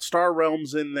 I've got Star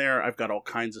Realms in there, I've got all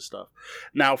kinds of stuff.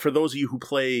 Now, for those of you who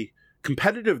play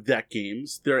competitive deck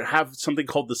games, they have something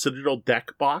called the Citadel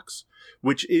Deck Box,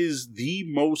 which is the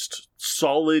most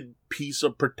solid piece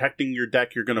of protecting your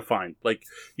deck you're going to find. Like,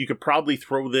 you could probably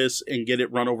throw this and get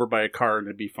it run over by a car and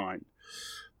it'd be fine.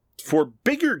 For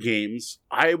bigger games,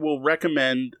 I will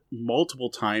recommend multiple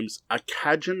times a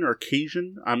Cajun or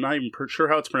Cajun. I'm not even sure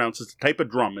how it's pronounced. It's a type of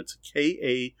drum. It's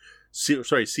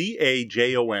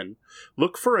C-A-J-O-N.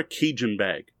 Look for a Cajun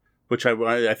bag, which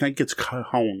I think it's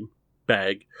Cajon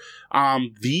bag.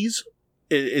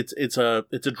 It's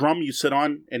a drum you sit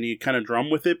on and you kind of drum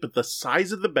with it, but the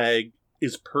size of the bag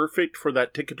is perfect for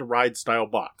that Ticket to Ride style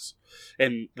box.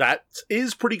 And that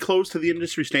is pretty close to the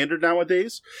industry standard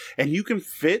nowadays. And you can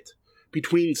fit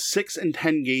between 6 and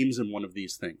 10 games in one of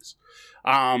these things.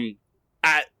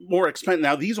 At more expense,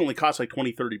 now these only cost like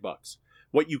 $20-$30.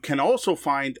 What you can also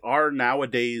find are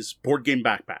nowadays board game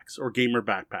backpacks or gamer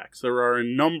backpacks. There are a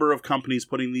number of companies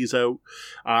putting these out.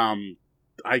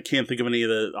 I can't think of any of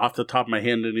the, off the top of my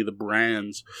head, any of the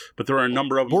brands, but there are a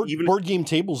number of them. Even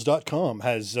BoardGameTables.com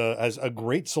has a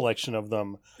great selection of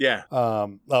them. Yeah.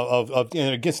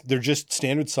 I guess they're just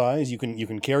standard size. You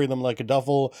can carry them like a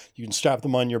duffel. You can strap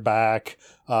them on your back.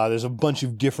 There's a bunch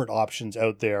of different options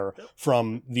out there,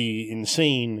 from the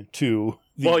insane to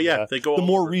the, they go the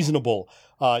more reasonable.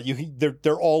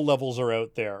 They're all levels are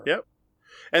out there. Yep.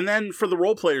 And then for the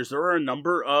role players, there are a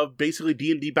number of basically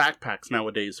D&D backpacks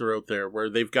nowadays that are out there where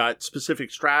they've got specific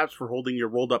straps for holding your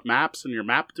rolled up maps and your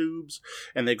map tubes,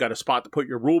 and they've got a spot to put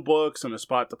your rule books and a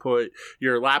spot to put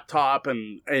your laptop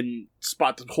and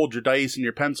spot to hold your dice and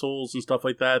your pencils and stuff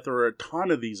like that. There are a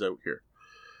ton of these out here.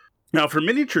 Now, for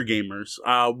miniature gamers,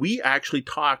 we actually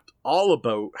talked all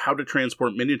about how to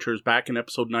transport miniatures back in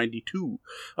episode 92,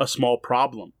 A Small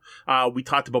Problem. We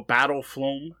talked about Battle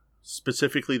Foam,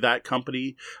 specifically that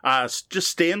company, just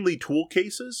Stanley tool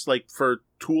cases, like for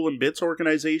Tool and Bits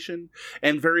organization,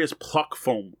 and various pluck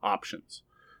foam options.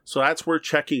 So that's worth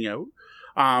checking out.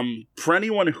 For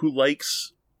anyone who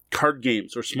likes card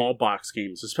games or small box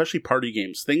games, especially party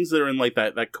games, things that are in like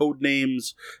that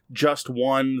Codenames, Just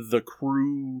One, The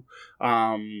Crew,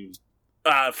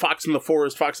 Fox in the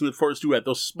Forest Duet,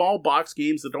 those small box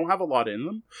games that don't have a lot in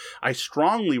them, I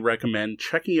strongly recommend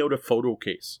checking out a photo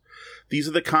case. These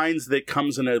are the kinds that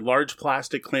comes in a large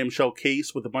plastic clamshell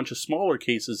case with a bunch of smaller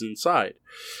cases inside.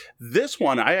 This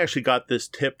one, I actually got this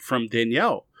tip from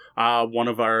Danielle. one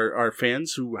of our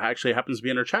fans who actually happens to be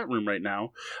in our chat room right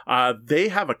now. They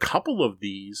have a couple of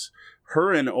these.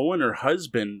 Her and Owen, her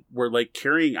husband, were like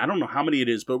carrying, I don't know how many it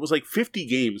is, but it was like 50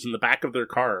 games in the back of their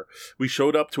car. We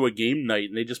showed up to a game night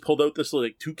and they just pulled out this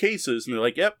like 2 cases and they're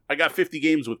like, yep, I got 50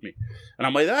 games with me. And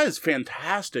I'm like, that is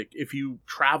fantastic if you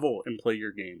travel and play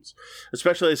your games.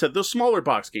 Especially, I said, those smaller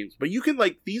box games. But you can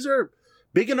like, these are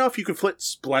big enough you can fit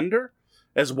Splendor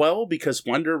as well, because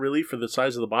Splendor really, for the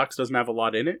size of the box, doesn't have a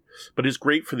lot in it, but is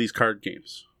great for these card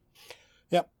games.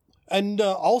 And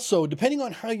also, depending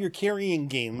on how you're carrying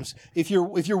games, if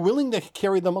you're willing to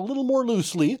carry them a little more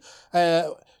loosely,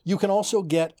 you can also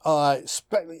get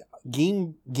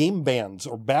game bands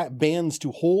or bands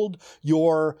to hold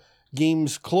your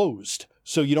games closed,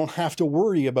 so you don't have to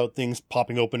worry about things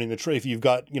popping open in the tray if you've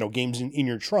got games in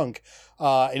your trunk.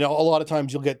 A lot of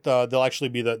times you'll get they'll actually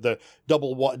be the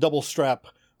double strap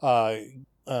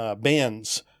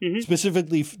bands. Mm-hmm.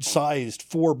 Specifically sized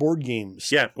for board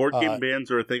games. Yeah, board game bands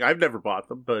are a thing. I've never bought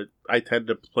them, but I tend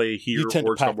to play here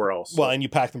or somewhere else. Well, and you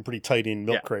pack them pretty tight in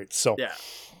milk crates. So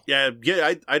yeah.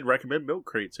 I'd recommend milk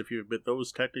crates but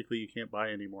those technically you can't buy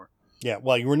anymore. Yeah,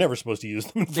 well, you were never supposed to use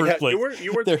them in the first place.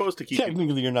 You weren't supposed to keep them.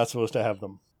 Technically, you're not supposed to have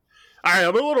them. All right,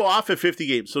 I'm a little off at 50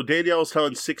 games. So Danielle's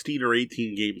telling 16 or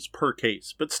 18 games per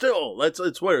case, but still,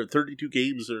 it's what, 32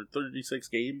 games or 36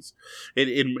 games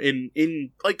in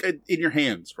your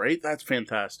hands, right? That's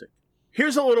fantastic.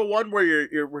 Here's a little one where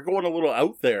we're going a little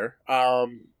out there.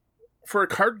 For a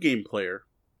card game player,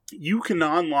 you can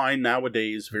online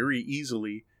nowadays very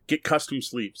easily get custom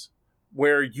sleeves,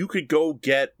 where you could go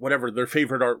get whatever their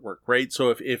favorite artwork, right?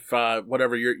 So if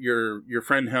whatever your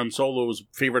friend Han Solo's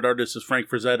favorite artist is Frank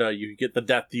Frazetta, you could get the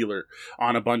Death Dealer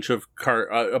on a bunch of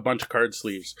card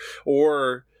sleeves,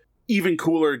 or even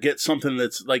cooler, get something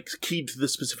that's like keyed to the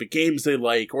specific games they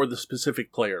like or the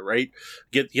specific player, right?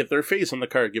 Get their face on the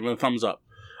card, give them a thumbs up.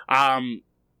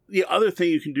 The other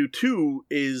thing you can do too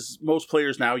is most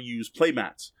players now use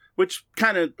playmats, which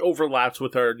kind of overlaps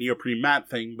with our neoprene mat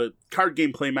thing, but card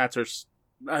game playmats are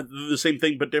the same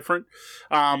thing but different.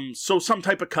 So some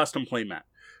type of custom playmat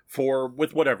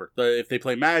with whatever. If they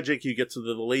play Magic, you get to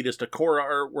the latest Akora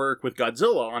artwork with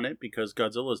Godzilla on it, because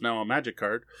Godzilla is now a Magic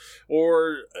card.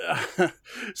 Or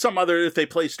some other, if they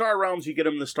play Star Realms, you get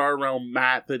them the Star Realm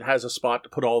mat that has a spot to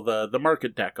put all the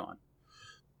market deck on.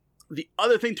 The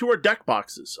other thing, too, are deck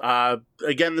boxes.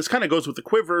 Again, this kind of goes with the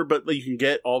Quiver, but you can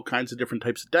get all kinds of different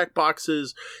types of deck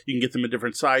boxes. You can get them in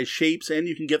different size, shapes, and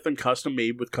you can get them custom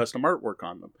made with custom artwork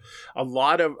on them. A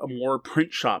lot of more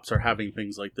print shops are having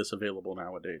things like this available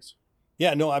nowadays.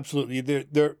 Yeah, no, absolutely.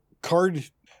 They're card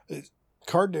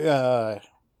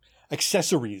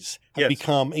accessories have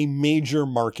become a major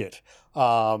market.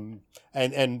 And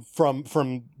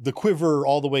from the Quiver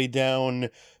all the way down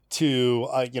to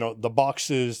the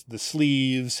boxes, the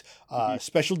sleeves,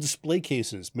 special display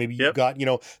cases. Maybe you've got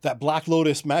that Black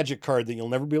Lotus Magic card that you'll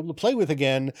never be able to play with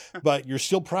again, but you're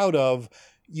still proud of.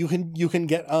 You can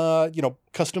get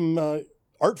custom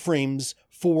art frames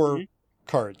for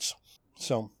cards.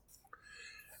 So,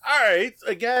 all right.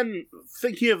 Again,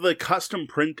 thinking of the custom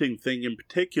printing thing in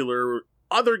particular,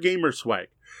 other gamer swag.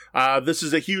 This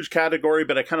is a huge category,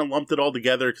 but I kind of lumped it all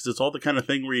together because it's all the kind of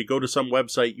thing where you go to some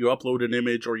website, you upload an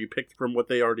image, or you pick from what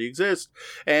they already exist,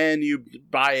 and you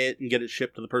buy it and get it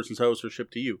shipped to the person's house or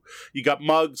shipped to you. You got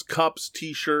mugs, cups,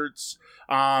 t-shirts.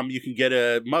 You can get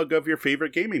a mug of your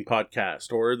favorite gaming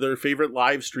podcast or their favorite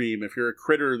live stream. If you're a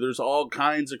critter, there's all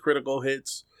kinds of Critical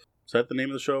Hits. Is that the name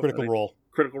of the show? Critical Role.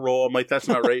 Critical Role. I'm like, that's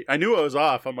not right. I knew I was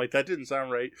off. I'm like, that didn't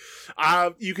sound right.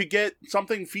 You could get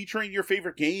something featuring your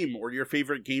favorite game or your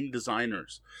favorite game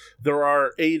designers. There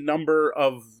are a number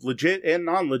of legit and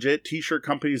non-legit t-shirt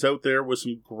companies out there with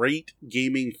some great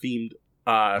gaming themed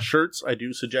shirts. I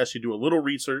do suggest you do a little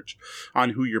research on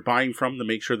who you're buying from to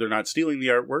make sure they're not stealing the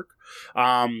artwork.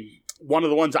 One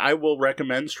of the ones I will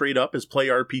recommend straight up is Play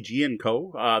RPG &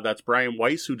 Co. That's Brian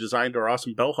Weiss, who designed our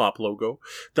awesome Bellhop logo.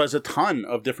 Does a ton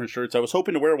of different shirts. I was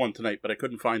hoping to wear one tonight, but I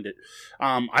couldn't find it.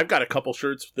 I've got a couple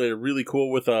shirts that are really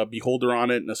cool with a beholder on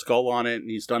it and a skull on it,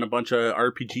 and he's done a bunch of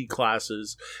RPG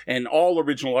classes and all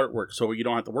original artwork, so you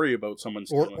don't have to worry about someone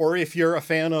stealing. Or if you're a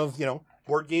fan of,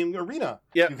 Board Game Arena,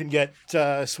 you can get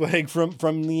swag from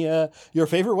your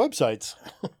favorite websites.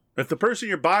 If the person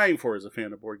you're buying for is a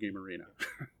fan of Board Game Arena,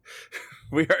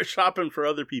 we are shopping for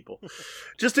other people.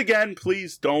 Just again,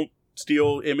 please don't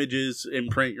steal images and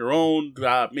print your own.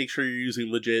 Make sure you're using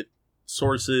legit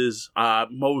sources.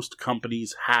 Most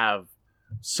companies have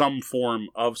some form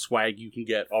of swag you can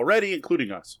get already,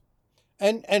 including us.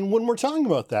 And when we're talking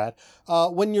about that,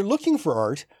 when you're looking for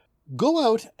art, go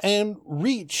out and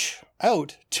reach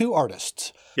out to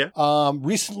artists. Yeah.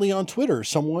 Recently on Twitter,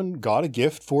 someone got a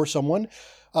gift for someone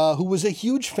who was a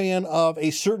huge fan of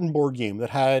a certain board game that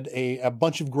had a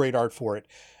bunch of great art for it.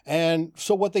 And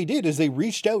so what they did is they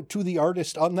reached out to the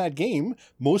artist on that game.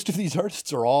 Most of these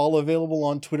artists are all available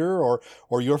on Twitter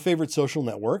or your favorite social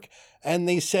network. And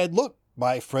they said, look,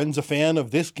 my friend's a fan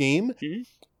of this game.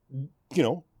 Mm-hmm. You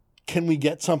know, can we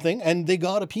get something? And they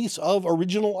got a piece of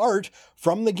original art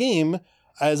from the game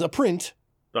as a print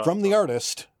from the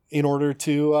artist in order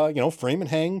to, frame and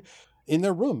hang in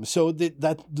their room. So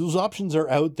that those options are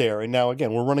out there. And now,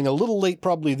 again, we're running a little late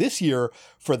probably this year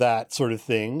for that sort of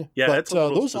thing. Yeah, but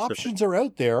those specific. options are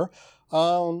out there.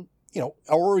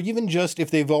 Or even just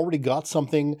if they've already got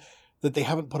something that they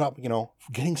haven't put up,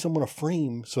 getting someone a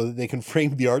frame so that they can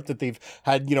frame the art that they've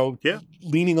had,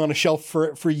 leaning on a shelf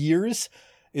for years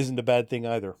isn't a bad thing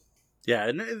either. Yeah,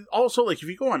 and also, like, if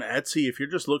you go on Etsy, if you're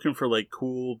just looking for, like,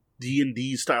 cool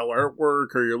D&D style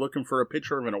artwork, or you're looking for a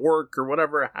picture of an orc, or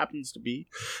whatever it happens to be,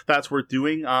 that's worth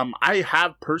doing. I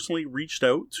have personally reached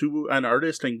out to an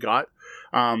artist and got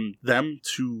them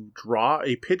to draw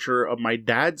a picture of my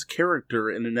dad's character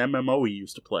in an MMO he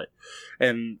used to play.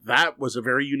 And that was a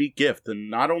very unique gift. And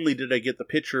not only did I get the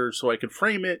picture so I could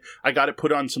frame it, I got it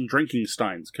put on some drinking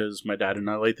steins, because my dad and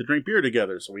I like to drink beer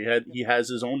together. So he has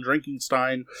his own drinking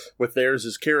stein with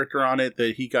his character on it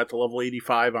that he got to level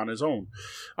 85 on his own.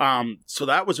 So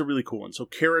that was a really cool one. So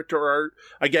character art,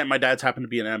 again, my dad's happened to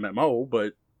be an MMO,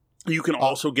 but you can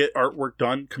also get artwork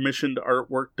done, commissioned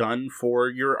artwork done for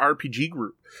your RPG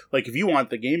group. Like, if you want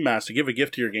the game master, give a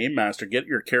gift to your game master, get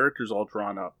your characters all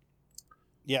drawn up.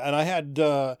 Yeah, and I had,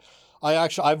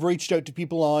 I've reached out to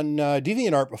people on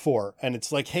DeviantArt before, and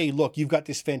it's like, hey, look, you've got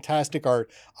this fantastic art.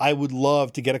 I would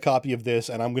love to get a copy of this,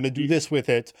 and I'm going to do this with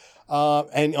it.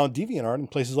 And on DeviantArt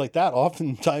and places like that,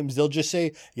 oftentimes they'll just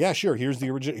say, yeah, sure, here's an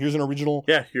original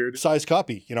size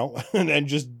copy, and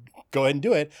just go ahead and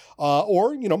do it.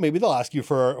 Or, maybe they'll ask you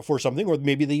for something, or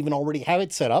maybe they even already have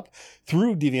it set up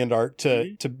through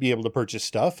DeviantArt to be able to purchase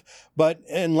stuff. But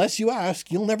unless you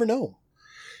ask, you'll never know.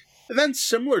 And then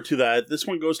similar to that, this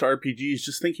one goes to RPGs.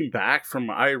 Just thinking back from,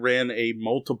 I ran a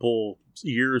multiple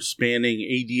years spanning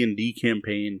AD&D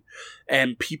campaign,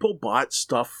 and people bought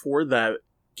stuff for that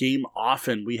game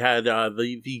often. We had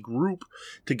the group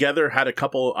together had a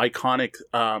couple iconic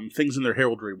things in their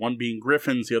heraldry, one being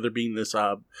griffins, the other being this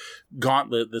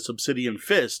gauntlet, this obsidian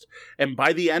fist. And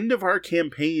by the end of our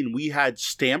campaign, we had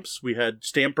stamps, we had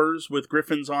stampers with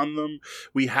griffins on them.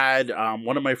 We had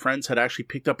one of my friends had actually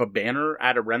picked up a banner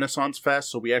at a Renaissance Fest,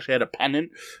 so we actually had a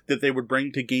pennant that they would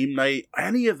bring to game night.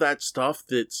 Any of that stuff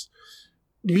that's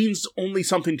means only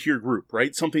something to your group,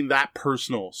 right? Something that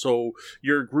personal. So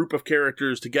your group of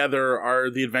characters together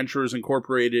are the Adventurers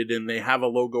Incorporated, and they have a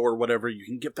logo or whatever. You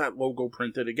can get that logo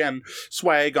printed. Again,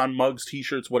 swag on mugs,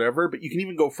 t-shirts, whatever. But you can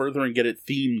even go further and get it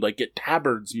themed, like get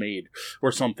tabards made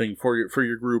or something for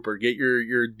your group, or get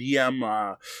your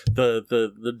DM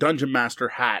the Dungeon Master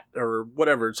hat or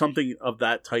whatever, something of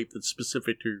that type that's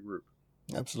specific to your group.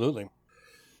 Absolutely.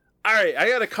 All right, I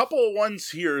got a couple of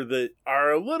ones here that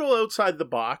are a little outside the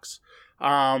box.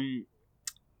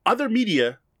 Other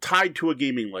media tied to a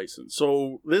gaming license.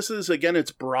 So this is, again,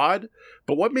 it's broad,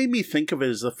 but what made me think of it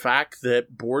is the fact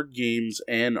that board games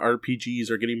and RPGs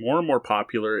are getting more and more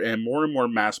popular and more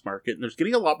mass market, and there's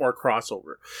getting a lot more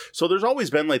crossover. So there's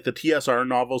always been like the TSR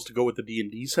novels to go with the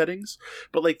D&D settings,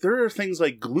 but like there are things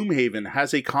like Gloomhaven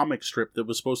has a comic strip that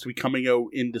was supposed to be coming out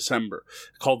in December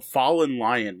called Fallen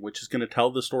Lion, which is going to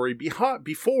tell the story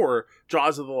before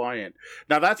Jaws of the Lion.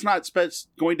 Now that's not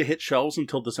going to hit shelves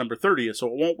until December 30th, so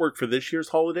it won't work for this year's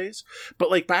holidays.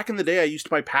 But like back in the day, I used to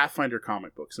buy Pathfinder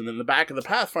comic books, and in the back of the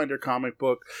Pathfinder comic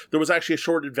book, there was actually a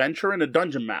short adventure and a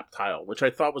dungeon map tile, which I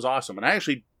thought was awesome. And I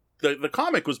actually, the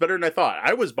comic was better than I thought.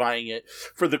 I was buying it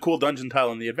for the cool dungeon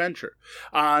tile and the adventure.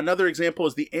 Another example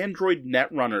is the Android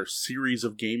Netrunner series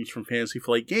of games from Fantasy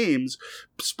Flight Games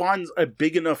spawns a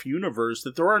big enough universe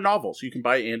that there are novels. You can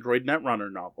buy Android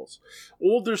Netrunner novels.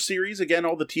 Older series, again,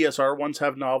 all the TSR ones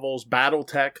have novels.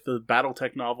 Battletech, the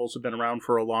Battletech novels have been around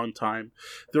for a long time.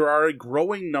 There are a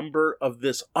growing number of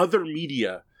this other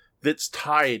media that's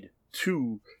tied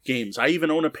to games. I even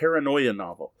own a Paranoia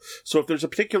novel. So if there's a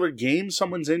particular game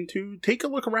someone's into, take a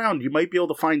look around. You might be able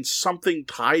to find something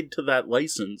tied to that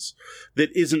license that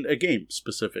isn't a game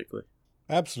specifically.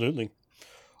 Absolutely.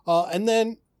 And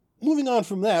then moving on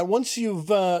from that, once you've,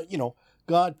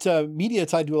 got media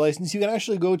tied to a license, you can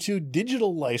actually go to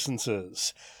digital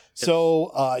licenses.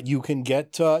 So you can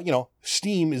get,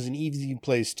 Steam is an easy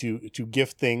place to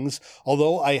gift things,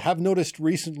 although I have noticed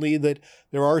recently that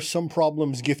there are some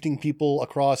problems gifting people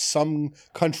across some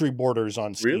country borders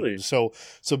on Steam. Really? So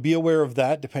be aware of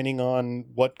that. Depending on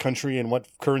what country and what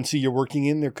currency you're working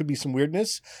in, there could be some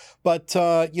weirdness. But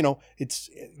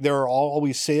there are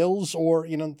always sales or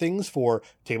things for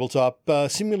Tabletop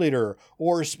Simulator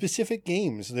or specific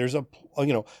games. There's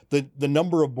the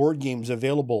number of board games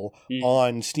available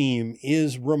on Steam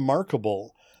is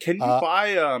remarkable. Can you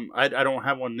buy, I don't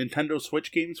have one, Nintendo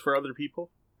Switch games for other people?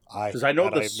 Because I know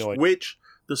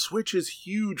the Switch is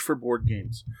huge for board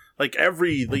games. Like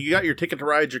you got your Ticket to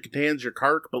Ride, your Catans, your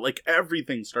Kark, but like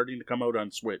everything's starting to come out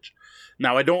on Switch.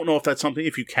 Now, I don't know if that's something,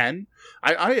 if you can.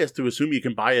 I have to assume you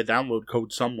can buy a download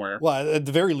code somewhere. Well, at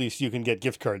the very least, you can get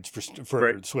gift cards for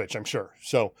right. Switch, I'm sure.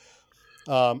 So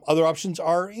other options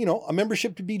are, a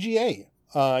membership to BGA.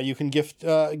 You can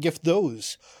gift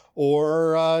those.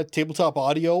 Or Tabletop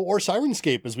Audio, or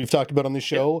Sirenscape, as we've talked about on the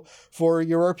show, for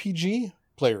your RPG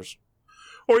players.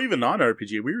 Or even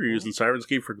non-RPG. We were using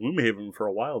Sirenscape for Gloomhaven for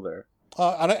a while there.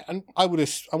 And I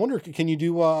wonder, can you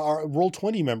do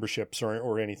Roll20 memberships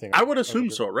or anything? I would assume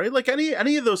so, right? Like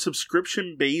any of those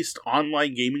subscription-based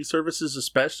online gaming services,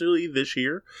 especially this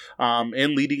year,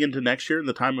 and leading into next year in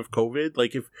the time of COVID.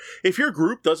 Like if your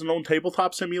group doesn't own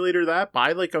Tabletop Simulator,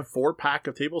 buy like a 4-pack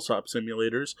of Tabletop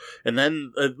Simulators, and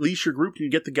then at least your group can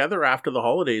get together after the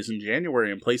holidays in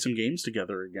January and play some games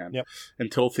together again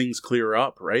until things clear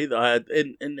up, right?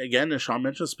 And again, as Sean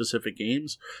mentioned, specific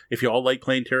games. If you all like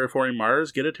playing Terraforming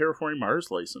Mars, get a Terraforming Mars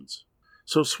license.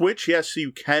 So Switch, yes,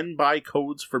 you can buy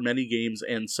codes for many games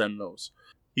and send those.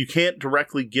 You can't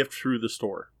directly gift through the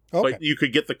store. Okay. But you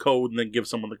could get the code and then give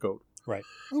someone the code. Right.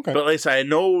 Okay. But like I say, I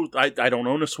know I don't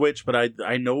own a Switch, but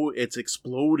I know it's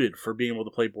exploded for being able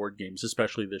to play board games,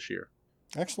 especially this year.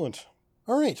 Excellent.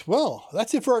 All right. Well,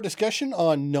 that's it for our discussion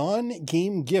on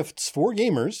non-game gifts for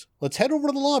gamers. Let's head over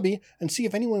to the lobby and see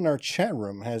if anyone in our chat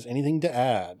room has anything to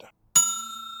add.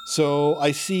 So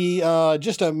I see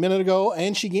just a minute ago,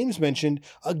 Anshi Games mentioned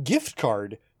a gift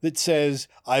card that says,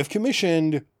 I've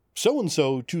commissioned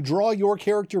so-and-so to draw your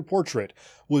character portrait.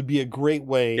 Would be a great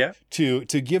way to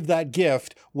give that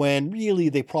gift when really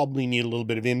they probably need a little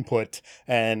bit of input,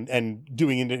 and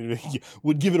doing it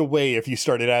would give it away if you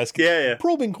started asking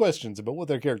probing questions about what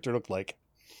their character looked like.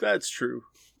 That's true.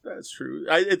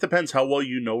 It depends how well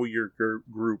you know your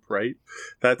group, right?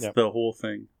 That's the whole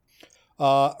thing.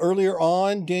 Earlier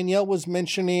on, Danielle was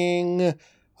mentioning,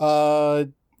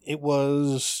 it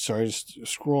was, sorry, just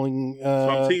scrolling. So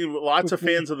I'm seeing lots of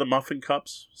fans of the muffin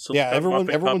cups. So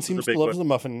everyone seems to love the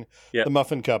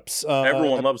muffin cups.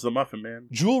 Everyone loves the muffin, man.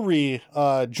 Jewelry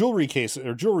cases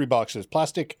or jewelry boxes,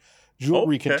 plastic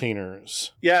jewelry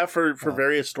containers. Yeah, for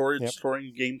various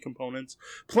storing game components.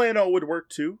 Plano would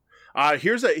work too.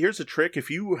 Here's a trick.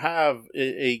 If you have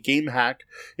a game hack,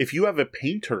 if you have a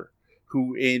painter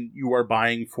who you are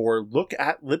buying for, look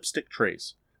at lipstick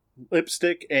trays.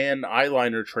 Lipstick and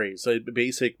eyeliner trays,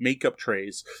 basic makeup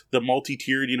trays, the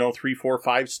multi-tiered, 3, 4,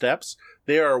 5 steps.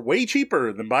 They are way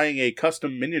cheaper than buying a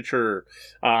custom miniature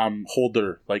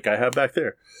holder like I have back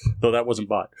there, though that wasn't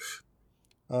bought.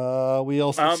 We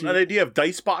also see an idea of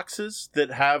dice boxes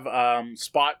that have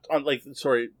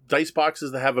dice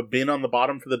boxes that have a bin on the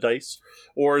bottom for the dice,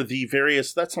 or the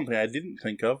various. That's something I didn't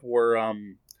think of. Or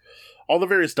all the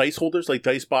various dice holders, like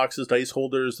dice boxes, dice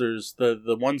holders. There's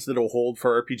the ones that'll hold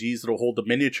for RPGs that'll hold the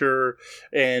miniature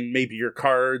and maybe your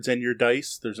cards and your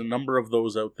dice. There's a number of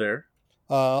those out there.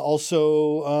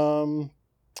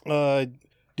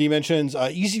 D mentions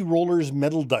Easy Rollers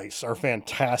metal dice are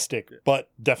fantastic, but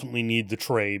definitely need the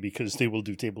tray because they will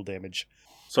do table damage.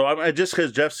 So just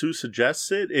because Jeff Sue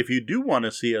suggests it, if you do want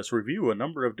to see us review a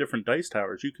number of different dice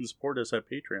towers, you can support us at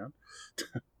Patreon.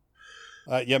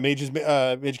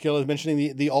 Mage Kill is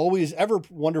mentioning the always ever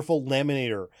wonderful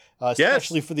laminator,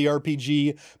 especially for the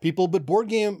RPG people, but board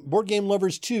game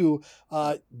lovers too.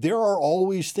 There are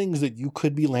always things that you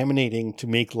could be laminating to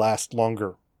make last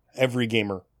longer. Every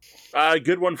gamer. A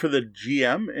good one for the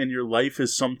GM in your life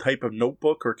is some type of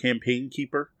notebook or campaign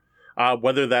keeper.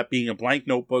 Whether that being a blank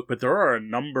notebook, but there are a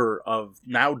number of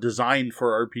now designed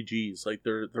for RPGs. Like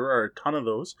there are a ton of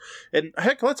those. And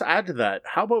heck, let's add to that.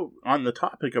 How about on the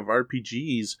topic of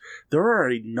RPGs, there are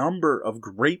a number of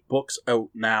great books out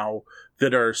now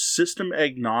that are system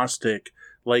agnostic,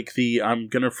 like I'm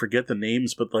going to forget the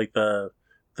names, but like the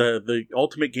the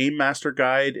Ultimate Game Master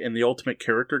Guide and the Ultimate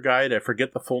Character Guide. I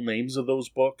forget the full names of those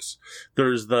books.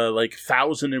 There's the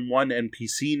 1001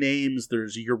 NPC names.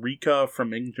 There's Eureka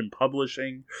from Engine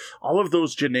Publishing. All of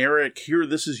those generic, here,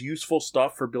 this is useful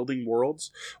stuff for building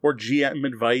worlds, or GM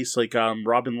advice like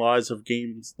Robin Laws of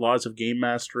Game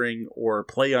Mastering, or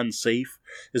Play Unsafe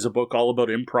is a book all about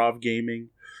improv gaming.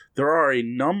 There are a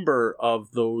number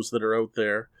of those that are out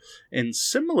there. And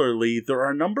similarly, there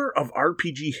are a number of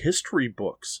RPG history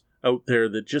books out there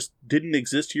that just didn't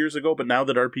exist years ago, but now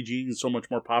that RPGing is so much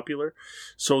more popular.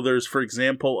 So there's, for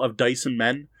example, Of Dice and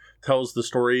Men, tells the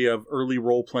story of early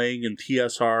role-playing in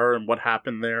TSR and what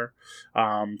happened there.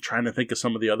 Trying to think of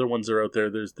some of the other ones that are out there.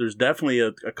 There's definitely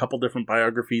a couple different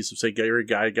biographies of, say, Gary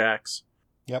Gygax.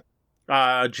 Yep.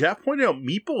 Jeff pointed out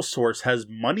Meeple Source has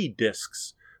money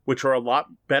discs, which are a lot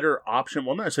better option.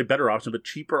 Well, not necessarily better option, but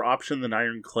cheaper option than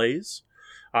Iron Clays.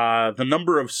 The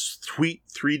number of sweet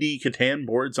 3D Catan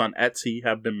boards on Etsy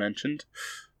have been mentioned.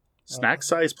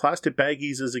 Snack-sized plastic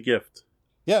baggies as a gift.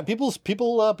 Yeah, people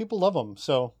love them.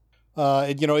 So,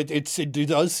 it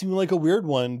does seem like a weird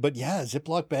one, but yeah,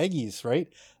 Ziploc baggies,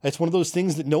 right? It's one of those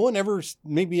things that no one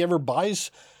ever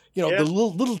buys. The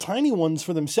little tiny ones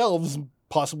for themselves.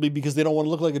 Possibly because they don't want to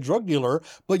look like a drug dealer,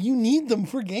 but you need them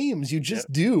for games. You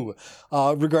just do,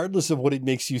 regardless of what it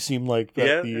makes you seem like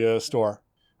at the store.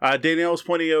 Danielle was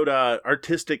pointing out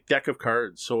artistic deck of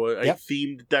cards. So a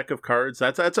themed deck of cards.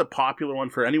 That's a popular one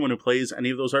for anyone who plays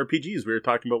any of those RPGs we were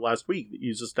talking about last week that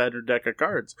use a standard deck of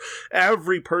cards.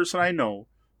 Every person I know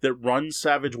that runs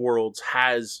Savage Worlds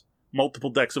has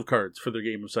multiple decks of cards for their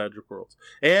game of Savage Worlds.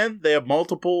 And they have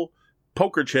multiple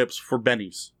poker chips for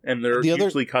bennies, and they're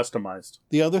usually customized.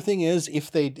 The other thing is,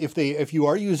 if you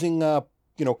are using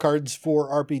cards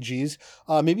for RPGs,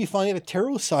 maybe find a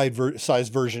tarot size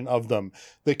version of them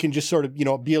that can just sort of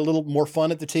be a little more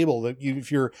fun at the table. That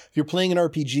if you're playing an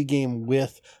RPG game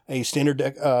with a standard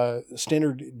deck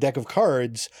of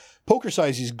cards, poker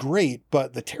size is great,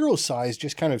 but the tarot size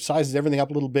just kind of sizes everything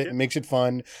up a little bit and makes it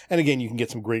fun. And again, you can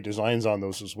get some great designs on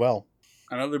those as well.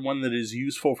 Another one that is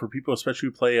useful for people, especially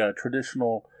who play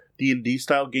traditional D&D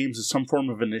style games, is some form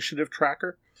of initiative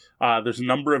tracker. There's a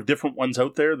number of different ones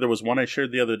out there. There was one I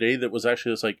shared the other day that was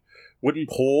actually this wooden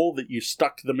pole that you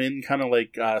stuck them in, kind of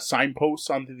like signposts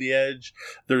onto the edge.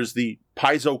 There's the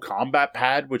Paizo combat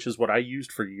pad, which is what I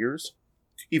used for years,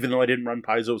 even though I didn't run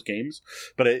Paizo's games.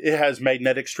 But it has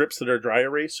magnetic strips that are dry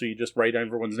erase, so you just write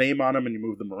everyone's name on them and you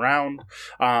move them around.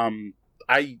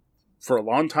 For a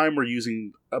long time, we're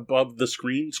using above the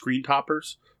screen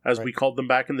toppers, as we called them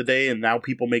back in the day, and now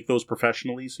people make those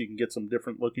professionally, so you can get some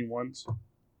different looking ones.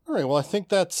 All right, well, I think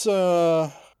that's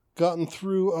gotten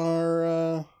through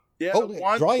our...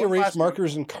 dry erase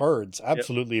markers and cards.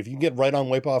 Absolutely. Yep. If you can get right on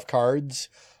wipe off cards,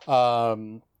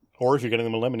 or if you're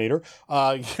getting them a laminator,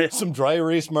 some dry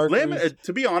erase markers.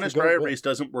 To be honest, dry erase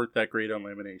doesn't work that great on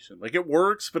lamination. It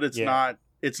works, but it's not...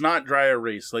 It's not dry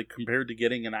erase, compared to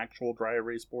getting an actual dry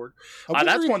erase board.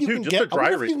 That's one too, just a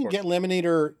dry erase board. You can get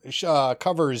laminator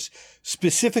covers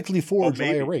specifically for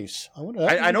dry erase.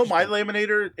 I know my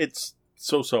laminator, it's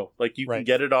so. You can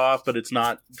get it off, but it's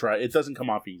not dry. It doesn't come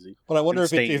off easy. But I wonder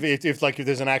if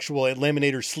there's an actual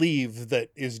laminator sleeve that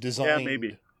is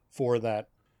designed for that.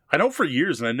 I know for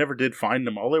years, and I never did find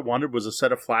them. All I wanted was a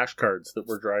set of flashcards that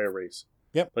were dry erase.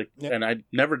 Yep. And I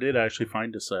never did actually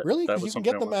find a set. Really? Because you can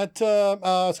get them at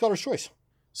Scholar's Choice.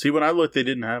 See, when I looked, they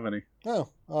didn't have any. Oh,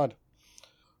 odd.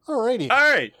 Alrighty. All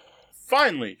right.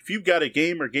 Finally, if you've got a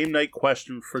game or game night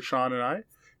question for Sean and I,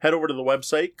 head over to the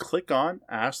website, click on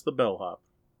Ask the Bellhop.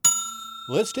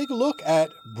 Let's take a look at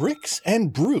Bricks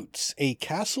and Brutes, a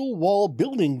castle wall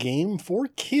building game for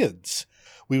kids.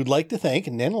 We would like to thank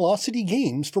Nanolocity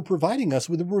Games for providing us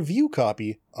with a review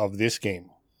copy of this game.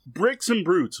 Bricks and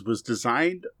Brutes was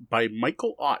designed by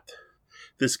Michael Ott.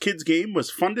 This kids' game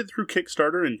was funded through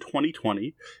Kickstarter in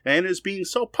 2020 and is being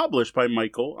self-published by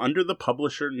Michael under the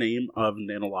publisher name of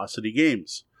Nanolocity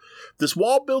Games. This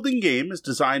wall-building game is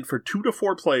designed for 2 to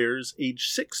 4 players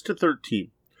aged 6 to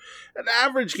 13. An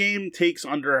average game takes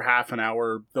under half an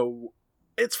hour, though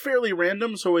it's fairly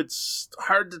random, so it's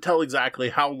hard to tell exactly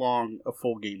how long a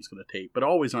full game's going to take, but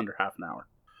always under half an hour.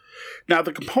 Now,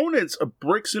 the components of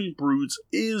Bricks and Brutes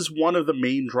is one of the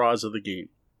main draws of the game.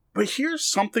 But here's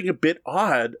something a bit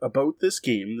odd about this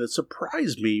game that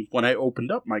surprised me when I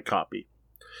opened up my copy.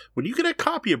 When you get a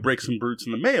copy of Bricks and Brutes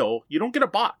in the mail, you don't get a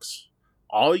box.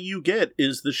 All you get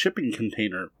is the shipping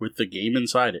container with the game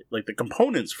inside it, the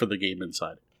components for the game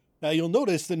inside it. Now, you'll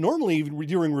notice that normally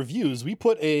during reviews, we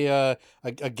put a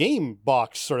game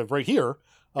box sort of right here,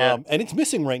 and it's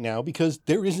missing right now because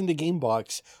there isn't a game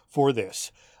box for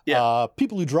this. Yeah.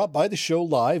 People who drop by the show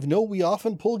live know we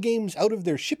often pull games out of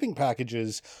their shipping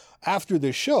packages after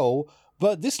the show,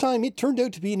 but this time it turned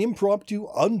out to be an impromptu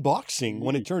unboxing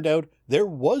when it turned out there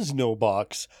was no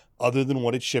box other than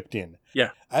what it shipped in.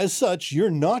 Yeah. As such, you're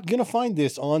not going to find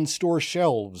this on store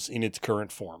shelves in its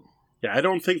current form. Yeah, I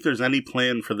don't think there's any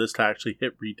plan for this to actually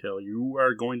hit retail. You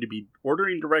are going to be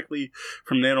ordering directly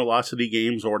from Nanolocity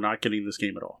Games or not getting this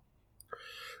game at all.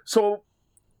 So,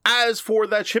 as for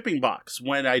that shipping box,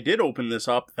 when I did open this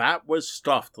up, that was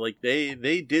stuffed. Like,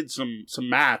 they did some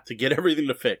math to get everything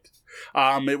to fit.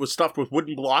 It was stuffed with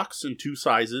wooden blocks in 2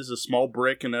 sizes, a small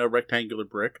brick and a rectangular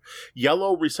brick,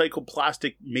 yellow recycled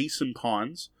plastic mason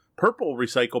pawns, purple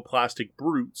recycled plastic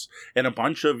brutes, and a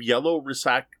bunch of yellow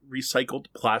recycled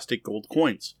plastic gold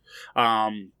coins.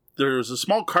 There's a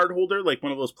small card holder, like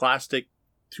one of those plastic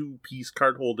 2-piece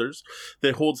card holders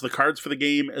that holds the cards for the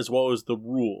game as well as the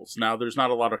rules. Now, there's not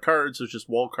a lot of cards, there's just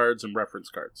wall cards and reference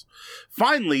cards.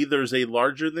 Finally, there's a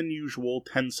larger than usual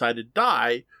 10-sided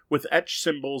die with etched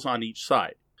symbols on each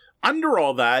side. Under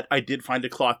all that, I did find a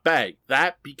cloth bag.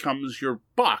 That becomes your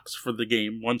box for the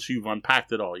game once you've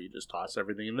unpacked it all. You just toss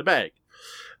everything in the bag.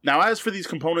 Now, as for these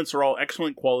components, they're all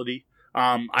excellent quality.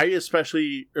 I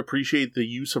especially appreciate the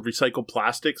use of recycled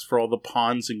plastics for all the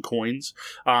pawns and coins.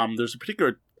 There's a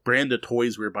particular brand of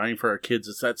toys we were buying for our kids.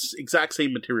 It's that exact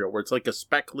same material where it's like a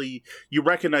speckly. You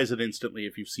recognize it instantly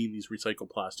if you've seen these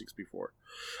recycled plastics before.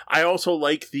 I also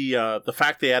like the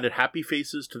fact they added happy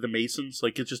faces to the Masons.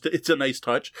 Like it's a nice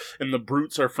touch. And the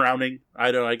brutes are frowning.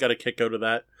 I got a kick out of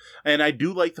that. And I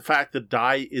do like the fact the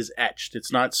die is etched.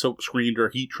 It's not silk screened or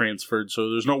heat transferred, so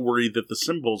there's no worry that the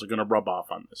symbols are going to rub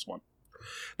off on this one.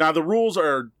 Now the rules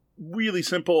are really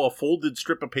simple, a folded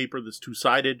strip of paper that's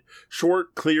 2-sided,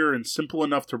 short, clear, and simple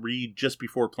enough to read just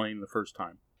before playing the first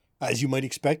time. As you might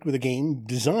expect with a game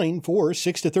designed for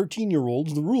 6 to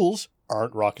 13-year-olds, the rules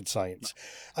aren't rocket science.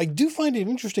 I do find it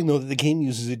interesting, though, that the game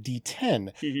uses a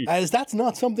D10, as that's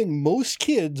not something most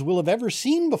kids will have ever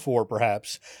seen before,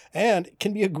 perhaps, and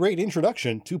can be a great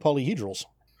introduction to polyhedrals.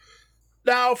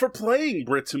 Now, for playing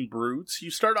Brits and Brutes, you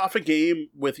start off a game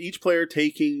with each player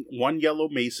taking one yellow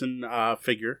mason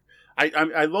figure.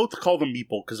 I love to call them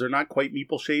meeple, because they're not quite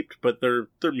meeple-shaped, but they're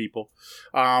meeple.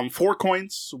 4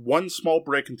 coins, 1 small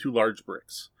brick, and 2 large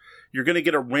bricks. You're going to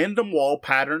get a random wall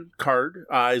pattern card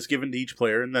is given to each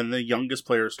player, and then the youngest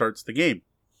player starts the game.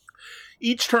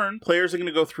 Each turn, players are going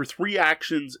to go through 3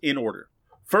 actions in order.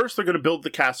 First, they're going to build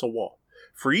the castle wall.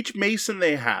 For each mason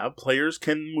they have, players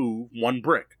can move 1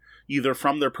 brick, either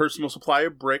from their personal supply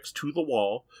of bricks to the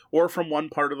wall, or from one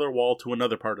part of their wall to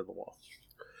another part of the wall.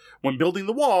 When building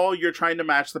the wall, you're trying to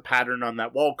match the pattern on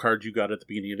that wall card you got at the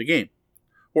beginning of the game,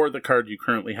 or the card you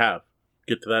currently have.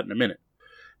 Get to that in a minute.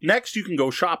 Next, you can go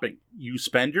shopping. You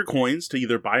spend your coins to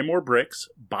either buy more bricks,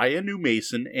 buy a new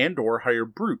mason, and or hire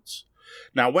brutes.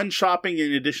 Now, when shopping,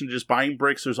 in addition to just buying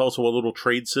bricks, there's also a little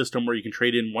trade system where you can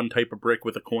trade in one type of brick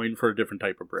with a coin for a different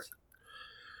type of brick.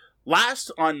 Last,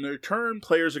 on their turn,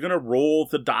 players are going to roll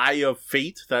the die of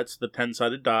fate, that's the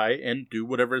 10-sided die, and do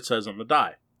whatever it says on the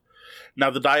die. Now,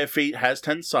 the Die of Fate has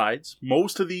 10 sides.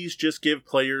 Most of these just give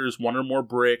players 1 or more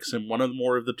bricks and 1 or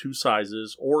more of the 2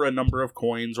 sizes, or a number of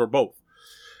coins, or both.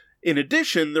 In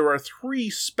addition, there are 3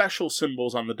 special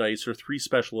symbols on the dice, or 3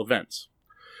 special events.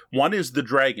 One is the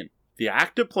dragon. The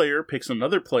active player picks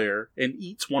another player and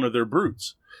eats one of their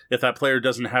brutes. If that player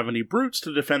doesn't have any brutes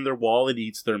to defend their wall, it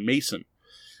eats their mason.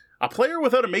 A player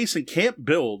without a mason can't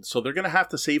build, so they're going to have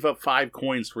to save up 5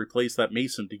 coins to replace that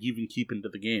mason to even keep into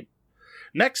the game.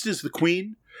 Next is the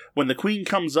queen. When the queen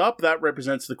comes up, that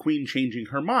represents the queen changing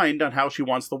her mind on how she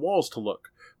wants the walls to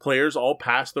look. Players all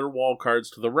pass their wall cards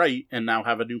to the right and now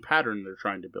have a new pattern they're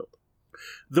trying to build.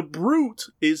 The brute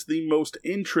is the most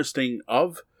interesting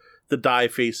of the die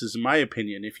faces, in my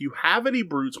opinion. If you have any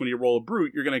brutes when you roll a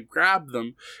brute, you're going to grab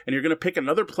them and you're going to pick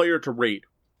another player to raid.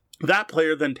 That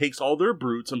player then takes all their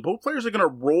brutes, and both players are going to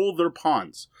roll their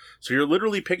pawns. So you're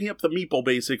literally picking up the meeple,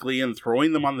 basically, and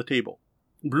throwing them on the table.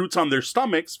 Brutes on their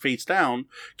stomachs, face down,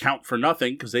 count for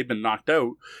nothing because they've been knocked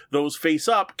out. Those face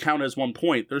up count as 1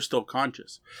 point. They're still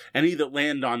conscious. Any that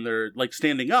land on their,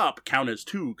 standing up, count as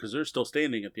 2 because they're still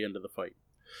standing at the end of the fight.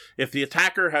 If the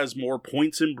attacker has more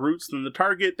points in brutes than the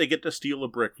target, they get to steal a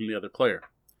brick from the other player.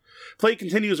 Play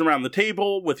continues around the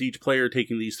table, with each player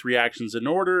taking these 3 actions in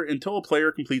order until a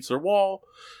player completes their wall,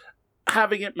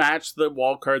 having it match the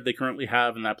wall card they currently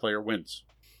have, and that player wins.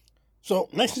 So,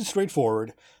 nice and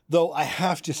straightforward, though I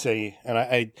have to say,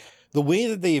 and The way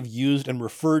that they have used and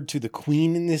referred to the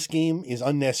queen in this game is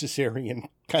unnecessary and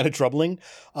kind of troubling.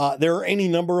 There are any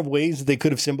number of ways that they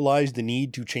could have symbolized the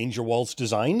need to change your wall's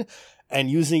design, and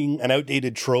using an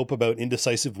outdated trope about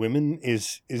indecisive women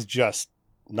is just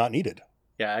not needed.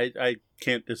 Yeah, I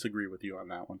can't disagree with you on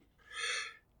that one.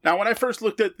 Now, when I first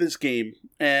looked at this game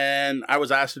and I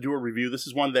was asked to do a review, this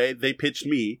is one they pitched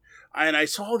me, and I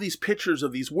saw these pictures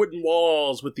of these wooden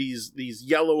walls with these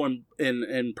yellow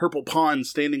and purple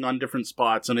pawns standing on different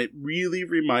spots, and it really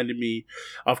reminded me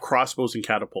of Crossbows and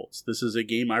Catapults. This is a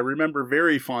game I remember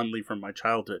very fondly from my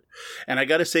childhood. And I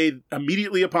gotta say,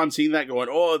 immediately upon seeing that going,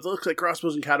 oh, it looks like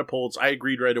Crossbows and Catapults, I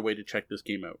agreed right away to check this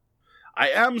game out. I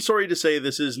am sorry to say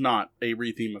this is not a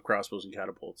retheme of Crossbows and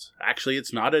Catapults. Actually,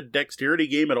 it's not a dexterity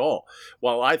game at all.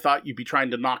 While I thought you'd be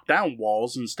trying to knock down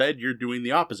walls, instead you're doing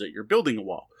the opposite. You're building a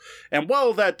wall. And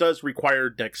while that does require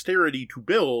dexterity to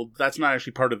build, that's not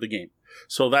actually part of the game.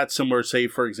 So that's similar, say,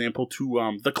 for example,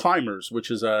 to The Climbers, which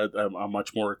is a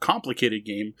much more complicated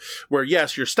game where,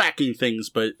 yes, you're stacking things,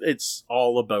 but it's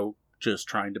all about just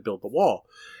trying to build the wall.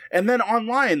 And then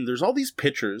online, there's all these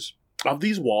pictures of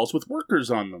these walls with workers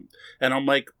on them. And I'm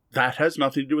like, that has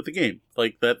nothing to do with the game.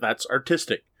 Like, that's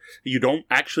artistic. You don't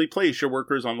actually place your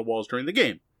workers on the walls during the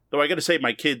game. Though I gotta say,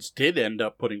 my kids did end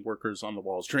up putting workers on the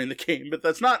walls during the game, but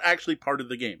that's not actually part of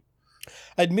the game.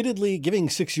 Admittedly, giving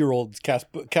 6-year-olds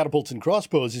catapults and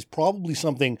crossbows is probably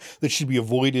something that should be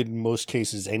avoided in most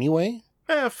cases anyway.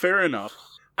 Fair enough.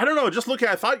 I don't know, just looking,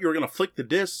 I thought you were going to flick the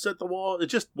discs at the wall. It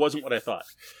just wasn't what I thought.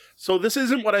 So this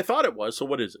isn't what I thought it was, so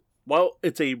what is it? Well,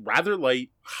 it's a rather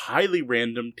light, highly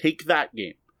random take-that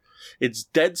game. It's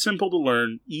dead simple to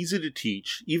learn, easy to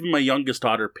teach. Even my youngest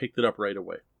daughter picked it up right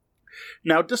away.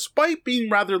 Now, despite being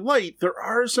rather light, there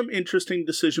are some interesting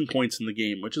decision points in the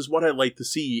game, which is what I like to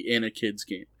see in a kid's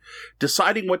game.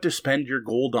 Deciding what to spend your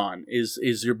gold on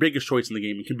is your biggest choice in the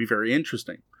game and can be very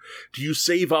interesting. Do you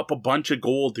save up a bunch of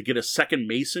gold to get a second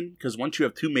mason? Because once you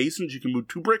have 2 masons, you can move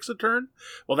 2 bricks a turn.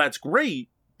 Well, that's great,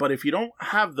 but if you don't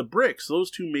have the bricks,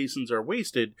 those 2 masons are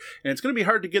wasted, and it's going to be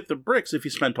hard to get the bricks if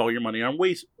you spent all your money on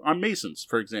masons,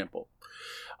 for example.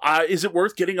 Is it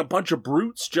worth getting a bunch of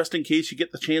brutes just in case you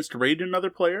get the chance to raid another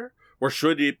player? Or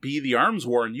should it be the arms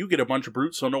war and you get a bunch of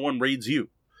brutes so no one raids you?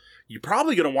 You're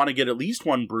probably going to want to get at least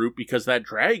 1 brute because that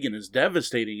dragon is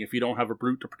devastating if you don't have a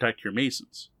brute to protect your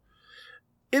masons.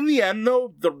 In the end,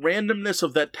 though, the randomness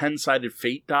of that 10-sided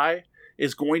fate die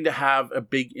is going to have a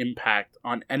big impact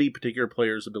on any particular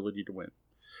player's ability to win.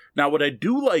 Now, what I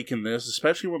do like in this,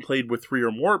 especially when played with 3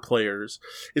 or more players,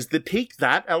 is the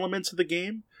take-that elements of the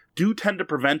game do tend to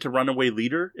prevent a runaway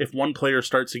leader if one player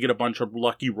starts to get a bunch of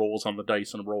lucky rolls on the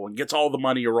dice in a row and gets all the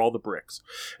money or all the bricks.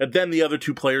 And then the other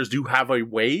 2 players do have a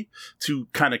way to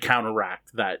kind of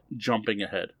counteract that jumping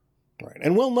ahead. Right.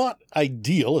 And while not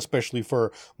ideal, especially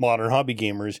for modern hobby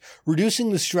gamers,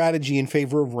 reducing the strategy in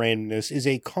favor of randomness is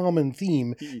a common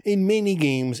theme in many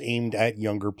games aimed at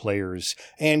younger players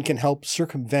and can help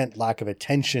circumvent lack of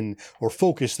attention or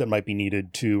focus that might be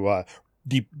needed to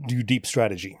do deep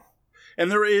strategy. And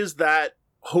there is that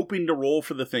hoping to roll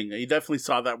for the thing. You definitely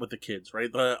saw that with the kids, right?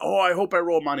 I hope I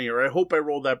roll money, or I hope I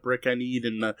roll that brick I need,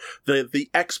 and the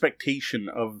expectation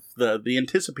of the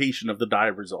anticipation of the die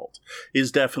result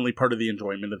is definitely part of the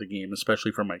enjoyment of the game,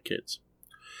 especially for my kids.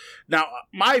 Now,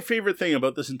 my favorite thing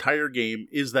about this entire game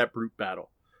is that brute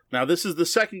battle. Now, this is the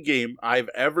second game I've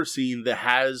ever seen that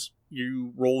has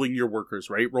you rolling your workers,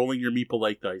 right? Rolling your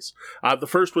meeple-like dice. The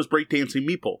first was Breakdancing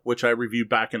Meeple, which I reviewed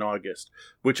back in August,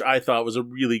 which I thought was a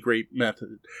really great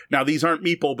method. Now, these aren't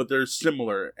meeple, but they're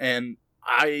similar, and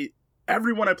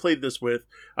everyone I played this with,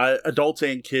 adults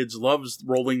and kids, loves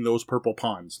rolling those purple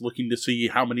pawns, looking to see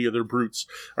how many of their brutes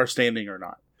are standing or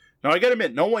not. Now, I gotta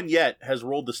admit, no one yet has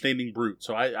rolled the standing brute,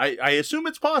 so I assume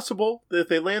it's possible that if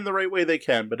they land the right way, they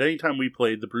can, but anytime we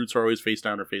played, the brutes are always face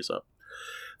down or face up.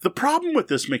 The problem with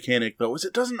this mechanic, though, is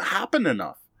it doesn't happen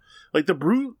enough. Like, the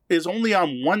brute is only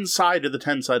on one side of the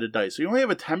 10-sided dice, so you only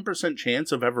have a 10%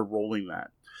 chance of ever rolling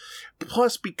that.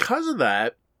 Plus, because of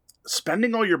that,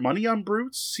 spending all your money on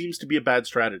brutes seems to be a bad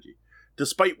strategy.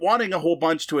 Despite wanting a whole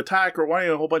bunch to attack or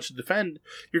wanting a whole bunch to defend,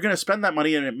 you're going to spend that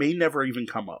money and it may never even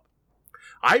come up.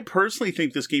 I personally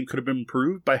think this game could have been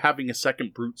improved by having a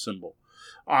second brute symbol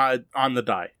on the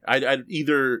die. I'd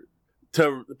either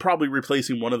to probably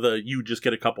replacing one of the you just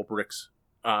get a couple bricks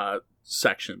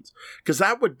sections, because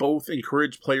that would both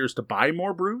encourage players to buy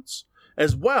more brutes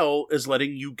as well as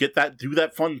letting you do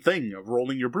that fun thing of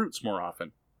rolling your brutes more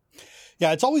often.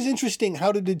 Yeah, it's always interesting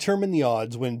how to determine the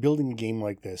odds when building a game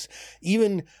like this.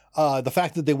 Even the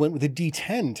fact that they went with a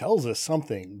D10 tells us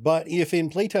something. But if in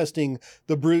playtesting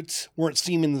the brutes weren't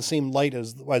seen in the same light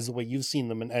as the way you've seen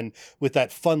them, and with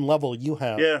that fun level you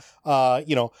have,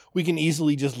 we can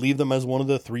easily just leave them as one of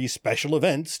the 3 special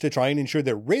events to try and ensure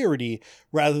their rarity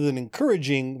rather than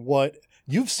encouraging what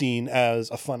you've seen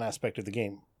as a fun aspect of the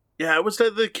game. Yeah, it was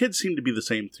the kids seem to be the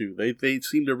same too. They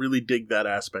seem to really dig that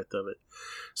aspect of it.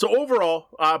 So overall,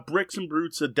 Bricks and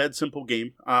Brutes, a dead simple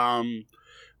game.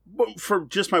 For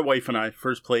just my wife and I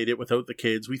first played it without the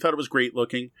kids. We thought it was great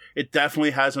looking. It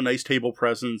definitely has a nice table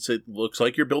presence. It looks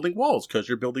like you're building walls because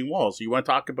you're building walls. You want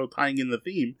to talk about tying in the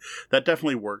theme? That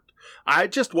definitely worked. I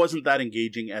just wasn't that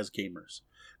engaging as gamers.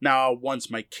 Now,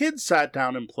 once my kids sat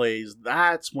down and plays,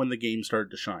 that's when the game started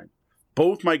to shine.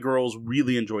 Both my girls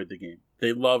really enjoyed the game.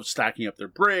 They loved stacking up their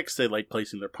bricks. They liked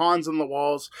placing their pawns on the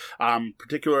walls.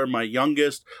 Particularly my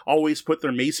youngest always put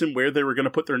their mason where they were going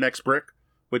to put their next brick,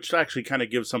 which actually kind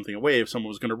of gives something away if someone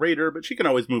was going to raid her, but she can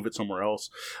always move it somewhere else.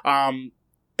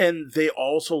 And they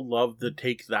also loved to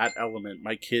take that element.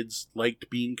 My kids liked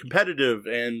being competitive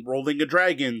and rolling the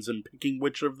dragons and picking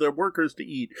which of their workers to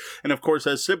eat. And of course,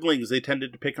 as siblings, they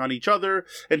tended to pick on each other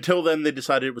until then they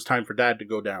decided it was time for dad to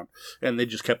go down. And they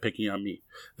just kept picking on me.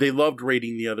 They loved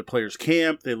raiding the other player's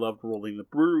camp. They loved rolling the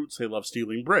brutes. They loved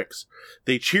stealing bricks.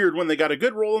 They cheered when they got a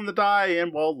good roll in the die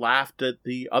and, laughed at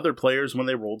the other players when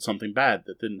they rolled something bad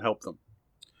that didn't help them.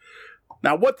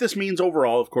 Now, what this means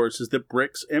overall, of course, is that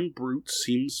Bricks and Brutes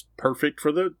seems perfect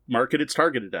for the market it's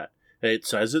targeted at. It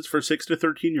says it's for 6 to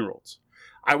 13-year-olds.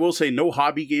 I will say no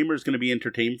hobby gamer is going to be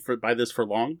entertained by this for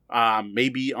long.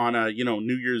 Maybe on a,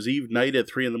 New Year's Eve night at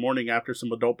 3 a.m. after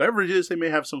some adult beverages, they may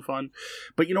have some fun.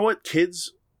 But you know what?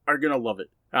 Kids are going to love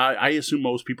it. I assume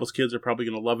most people's kids are probably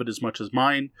going to love it as much as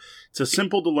mine. It's a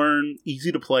simple to learn,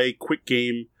 easy to play, quick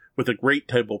game with a great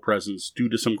table presence due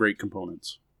to some great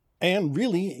components. And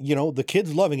really, the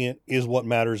kids loving it is what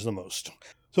matters the most.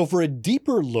 So for a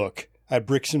deeper look at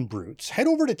Bricks and Brutes, head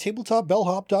over to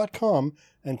tabletopbellhop.com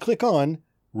and click on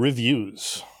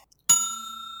Reviews.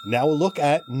 Now a look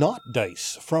at Not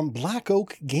Dice from Black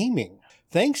Oak Gaming.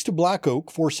 Thanks to Black Oak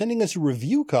for sending us a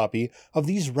review copy of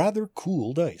these rather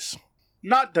cool dice.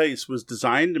 Not Dice was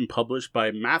designed and published by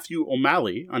Matthew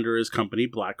O'Malley under his company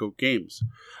Black Oak Games.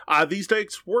 These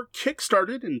dice were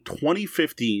kickstarted in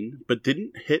 2015, but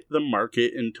didn't hit the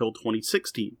market until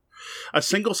 2016. A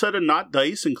single set of Not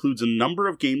Dice includes a number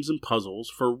of games and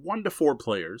puzzles for 1 to 4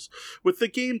 players, with the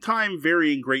game time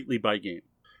varying greatly by game.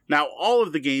 Now, all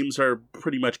of the games are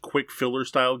pretty much quick filler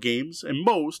style games, and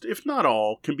most, if not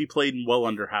all, can be played in well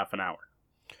under half an hour.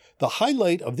 The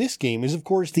highlight of this game is, of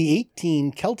course, the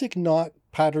 18 Celtic Knot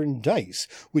pattern dice,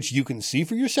 which you can see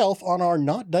for yourself on our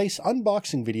Not Dice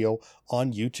unboxing video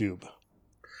on YouTube.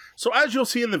 So as you'll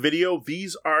see in the video,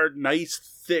 these are nice,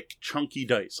 thick, chunky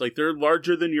dice. Like, they're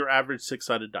larger than your average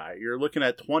 6-sided die. You're looking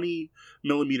at 20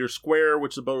 millimeter square,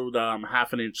 which is about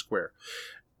half an inch square.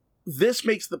 This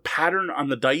makes the pattern on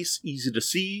the dice easy to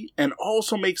see, and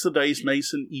also makes the dice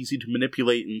nice and easy to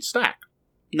manipulate and stack.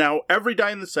 Now, every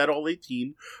die in the set, all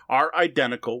 18, are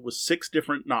identical with 6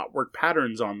 different knotwork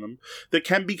patterns on them that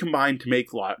can be combined to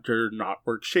make larger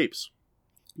knotwork shapes.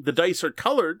 The dice are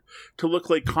colored to look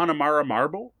like Connemara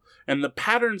marble, and the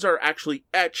patterns are actually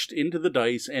etched into the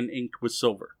dice and inked with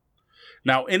silver.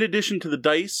 Now, in addition to the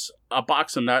dice, a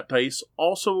box of Not Dice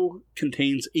also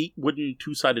contains 8 wooden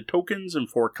 2-sided tokens in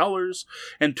 4 colors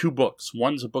and 2 books.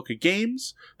 One's a book of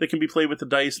games that can be played with the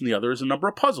dice, and the other is a number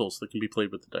of puzzles that can be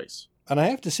played with the dice. And I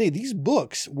have to say, these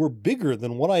books were bigger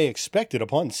than what I expected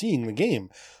upon seeing the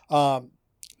game.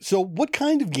 So what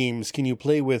kind of games can you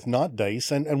play with Not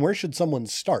Dice, and where should someone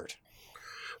start?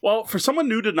 Well, for someone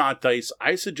new to Not Dice,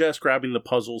 I suggest grabbing the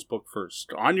puzzles book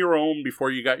first, on your own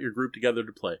before you got your group together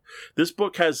to play. This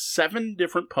book has 7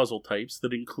 different puzzle types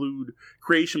that include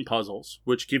creation puzzles,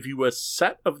 which give you a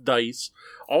set of dice,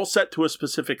 all set to a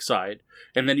specific side,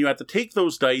 and then you have to take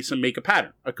those dice and make a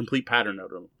pattern, a complete pattern out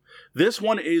of them. This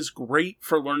one is great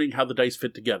for learning how the dice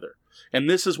fit together. And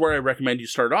this is where I recommend you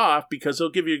start off, because it'll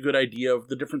give you a good idea of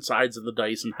the different sides of the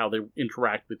dice and how they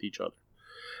interact with each other.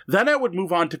 Then I would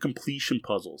move on to completion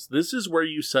puzzles. This is where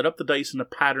you set up the dice in a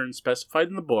pattern specified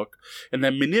in the book, and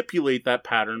then manipulate that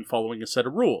pattern following a set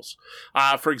of rules.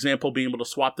 For example, being able to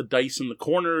swap the dice in the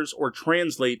corners, or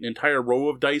translate an entire row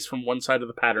of dice from one side of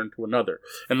the pattern to another.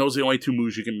 And those are the only 2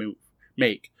 moves you can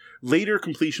make. Later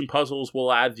completion puzzles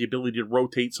will add the ability to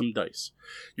rotate some dice.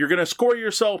 You're going to score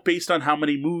yourself based on how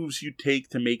many moves you take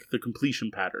to make the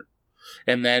completion pattern.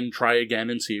 And then try again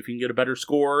and see if you can get a better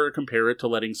score, or compare it to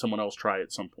letting someone else try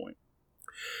at some point.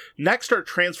 Next are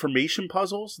transformation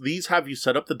puzzles. These have you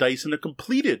set up the dice in a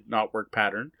completed knotwork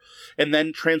pattern, and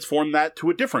then transform that to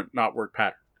a different knotwork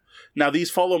pattern. Now, these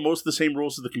follow most of the same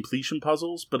rules as the completion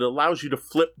puzzles, but it allows you to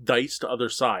flip dice to other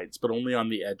sides, but only on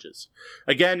the edges.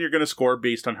 Again, you're going to score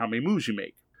based on how many moves you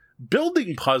make.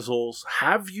 Building puzzles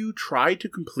have you try to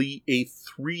complete a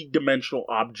three-dimensional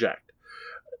object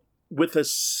with a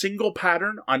single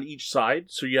pattern on each side.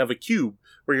 So you have a cube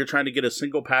where you're trying to get a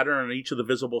single pattern on each of the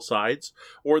visible sides,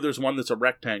 or there's one that's a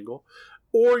rectangle,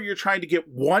 or you're trying to get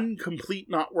one complete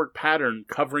knotwork pattern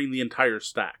covering the entire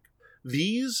stack.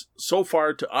 These, so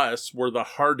far to us, were the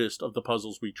hardest of the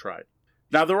puzzles we tried.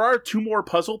 Now, there are two more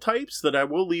puzzle types that I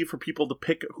will leave for people to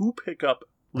pick up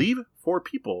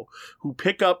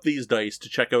these dice to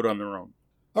check out on their own.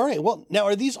 All right, well, now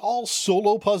are these all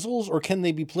solo puzzles, or can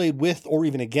they be played with or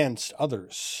even against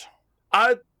others?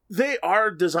 They are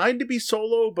designed to be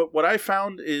solo, but what I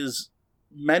found is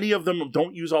many of them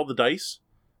don't use all the dice.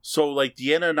 So, like,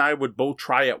 Deanna and I would both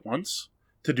try at once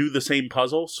to do the same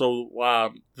puzzle. So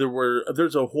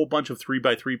there's a whole bunch of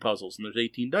 3x3 puzzles, and there's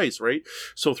 18 dice, right?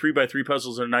 So 3x3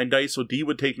 puzzles are 9 dice. So Dee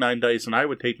would take 9 dice, and I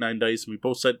would take 9 dice, and we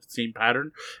both set the same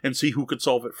pattern and see who could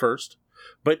solve it first.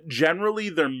 But generally,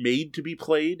 they're made to be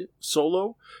played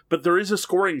solo, but there is a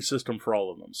scoring system for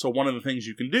all of them. So one of the things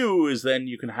you can do is then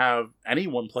you can have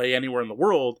anyone play anywhere in the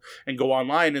world and go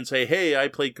online and say, hey, I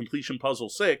played Completion Puzzle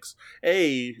 6.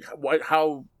 Hey,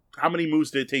 how many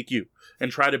moves did it take you?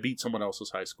 And try to beat someone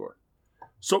else's high score.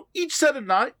 So each set of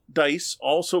dice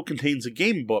also contains a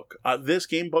game book. This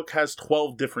game book has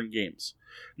 12 different games.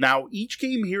 Now, each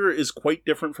game here is quite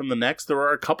different from the next. There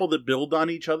are a couple that build on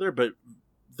each other, but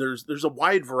there's a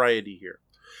wide variety here.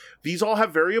 These all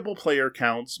have variable player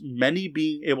counts, many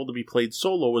being able to be played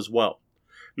solo as well.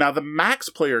 Now, the max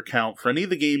player count for any of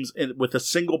the games with a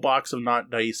single box of knot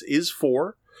dice is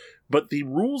 4, but the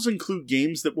rules include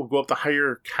games that will go up to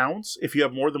higher counts if you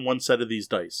have more than one set of these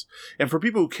dice. And for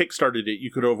people who kickstarted it,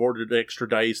 you could have ordered extra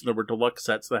dice, and there were deluxe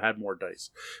sets that had more dice.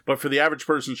 But for the average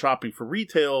person shopping for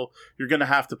retail, you're going to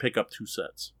have to pick up 2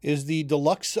 sets. Is the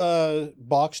deluxe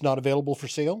box not available for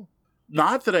sale?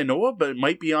 Not that I know of, but it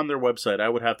might be on their website. I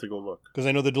would have to go look. Because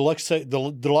I know the deluxe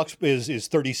is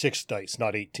 36 dice,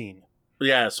 not 18.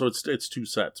 Yeah, so it's 2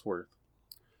 sets worth.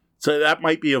 So that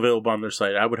might be available on their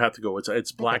site. I would have to go. It's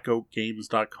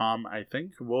blackoakgames.com, I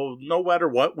think. Well, no matter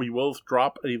what, we will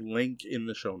drop a link in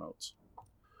the show notes.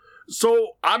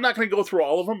 So I'm not going to go through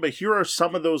all of them, but here are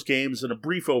some of those games and a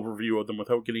brief overview of them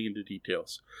without getting into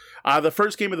details. The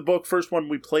first game of the book, first one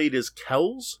we played is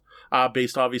Kells,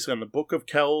 based obviously on the Book of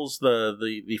Kells,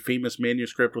 the famous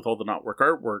manuscript with all the knotwork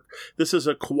artwork. This is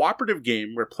a cooperative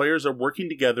game where players are working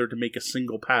together to make a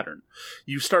single pattern.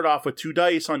 You start off with 2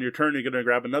 dice. On your turn, you're going to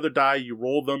grab another die, you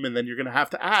roll them, and then you're going to have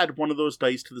to add one of those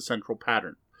dice to the central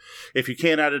pattern. If you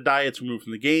can't add a die, it's removed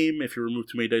from the game. If you remove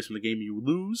too many dice from the game, you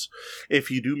lose.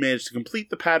 If you do manage to complete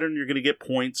the pattern, you're going to get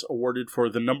points awarded for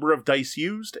the number of dice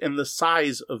used and the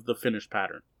size of the finished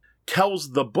pattern.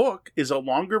 Kells the Book is a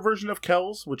longer version of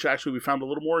Kells, which actually we found a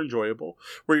little more enjoyable,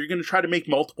 where you're going to try to make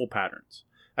multiple patterns.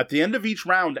 At the end of each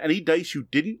round, any dice you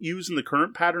didn't use in the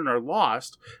current pattern are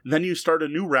lost, and then you start a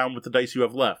new round with the dice you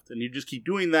have left. And you just keep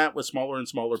doing that with smaller and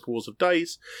smaller pools of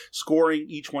dice, scoring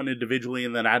each one individually,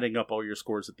 and then adding up all your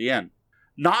scores at the end.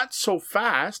 Not So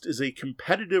Fast is a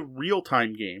competitive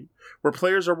real-time game where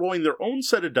players are rolling their own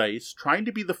set of dice, trying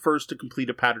to be the first to complete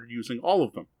a pattern using all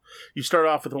of them. You start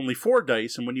off with only 4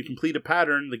 dice, and when you complete a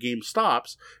pattern, the game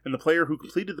stops, and the player who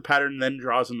completed the pattern then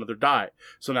draws another die.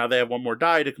 So now they have one more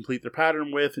die to complete their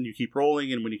pattern with, and you keep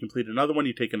rolling, and when you complete another one,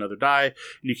 you take another die, and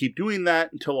you keep doing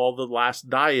that until all the last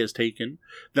die is taken.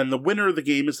 Then the winner of the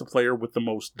game is the player with the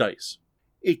most dice.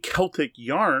 A Celtic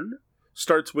Yarn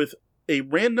starts with a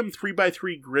random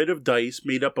 3x3 grid of dice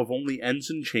made up of only ends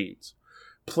and chains.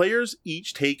 Players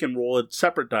each take and roll a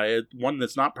separate die, one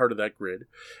that's not part of that grid,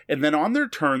 and then on their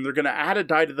turn, they're going to add a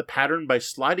die to the pattern by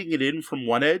sliding it in from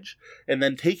one edge, and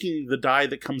then taking the die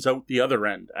that comes out the other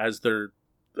end as their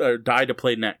die to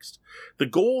play next. The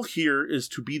goal here is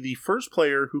to be the first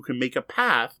player who can make a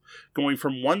path going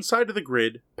from one side of the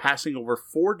grid, passing over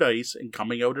 4 dice, and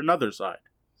coming out another side.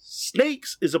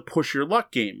 Snakes is a push your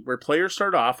luck game where players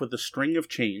start off with a string of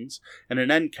chains and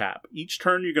an end cap. Each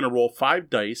turn you're going to roll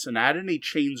 5 dice and add any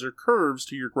chains or curves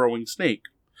to your growing snake.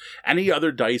 Any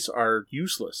other dice are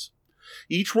useless.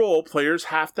 Each roll, players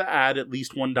have to add at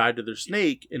least 1 die to their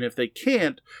snake, and if they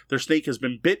can't, their snake has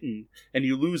been bitten and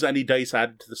you lose any dice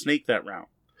added to the snake that round.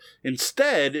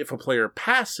 Instead, if a player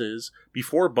passes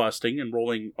before busting and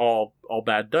rolling all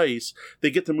bad dice,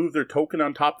 they get to move their token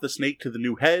on top of the snake to the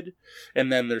new head,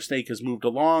 and then their snake has moved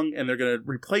along, and they're going to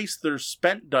replace their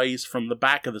spent dice from the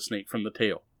back of the snake, from the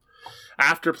tail.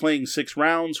 After playing 6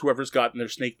 rounds, whoever's gotten their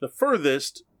snake the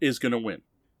furthest is going to win.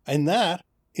 And that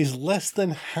is less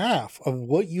than half of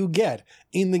what you get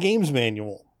in the games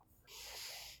manual.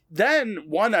 Then,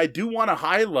 one I do want to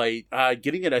highlight,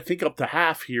 getting it, I think, up to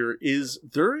half here, is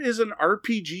there is an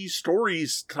RPG story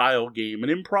style game, an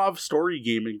improv story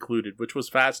game included, which was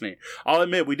fascinating. I'll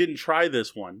admit, we didn't try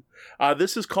this one.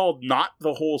 This is called Not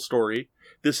the Whole Story.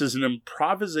 This is an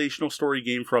improvisational story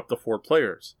game for up to 4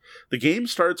 players. The game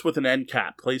starts with an end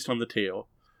cap placed on the table.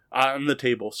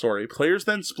 Players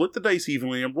then split the dice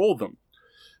evenly and roll them.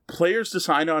 Players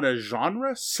decide on a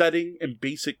genre, setting, and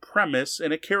basic premise,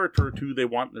 and a character or 2 they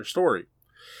want in their story.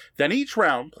 Then each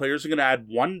round, players are going to add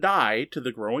 1 die to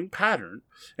the growing pattern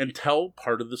and tell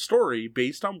part of the story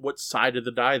based on what side of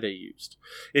the die they used.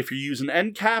 If you're using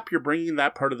end cap, you're bringing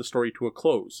that part of the story to a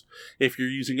close. If you're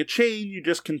using a chain, you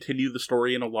just continue the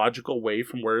story in a logical way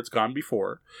from where it's gone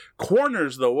before.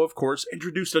 Corners, though, of course,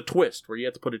 introduce a twist where you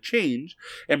have to put a change,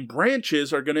 and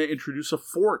branches are going to introduce a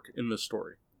fork in the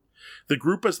story. The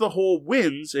group as the whole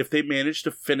wins if they manage to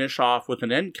finish off with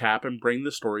an end cap and bring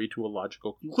the story to a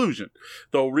logical conclusion.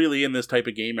 Though really in this type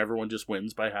of game, everyone just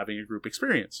wins by having a group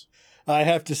experience. I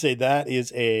have to say that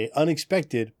is a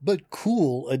unexpected but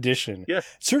cool addition. Yeah.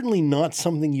 Certainly not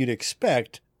something you'd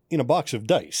expect in a box of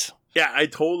dice. Yeah, I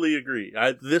totally agree.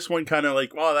 This one kind of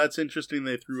like, wow, that's interesting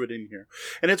they threw it in here.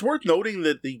 And it's worth noting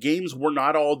that the games were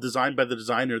not all designed by the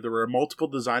designer. There were multiple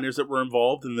designers that were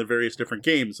involved in the various different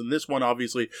games. And this one,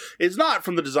 obviously, is not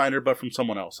from the designer, but from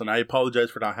someone else. And I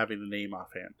apologize for not having the name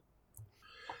offhand.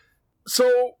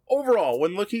 So, overall,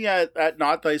 when looking at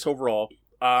Not Dice overall,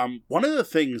 one of the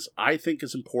things I think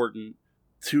is important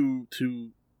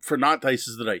for Not Dice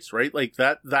is the dice, right? Like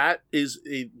that is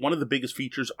one of the biggest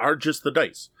features are just the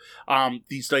dice.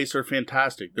 These dice are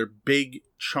fantastic. They're big,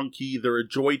 chunky, they're a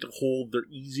joy to hold, they're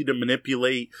easy to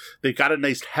manipulate, they've got a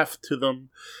nice heft to them,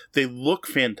 they look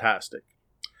fantastic.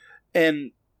 And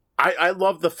I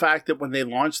love the fact that when they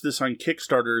launched this on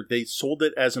Kickstarter, they sold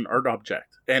it as an art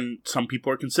object. And some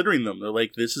people are considering them. They're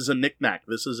like, this is a knickknack,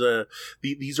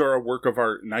 these are a work of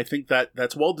art, and I think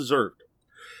that's well deserved.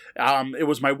 It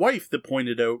was my wife that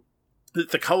pointed out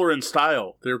that the color and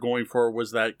style they're going for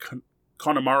was that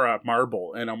Connemara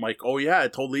marble. And I'm like, oh yeah,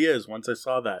 it totally is once I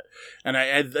saw that. And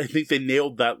I think they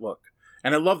nailed that look.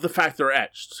 And I love the fact they're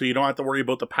etched, so you don't have to worry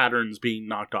about the patterns being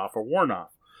knocked off or worn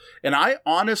off. And I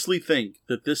honestly think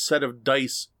that this set of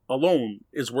dice alone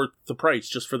is worth the price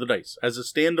just for the dice. As a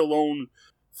standalone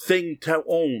thing to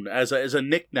own, as a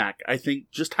knickknack, I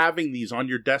think just having these on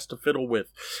your desk to fiddle with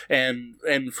and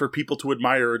for people to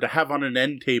admire, or to have on an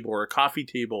end table or a coffee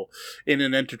table in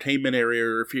an entertainment area,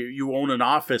 or if you own an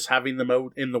office, having them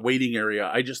out in the waiting area,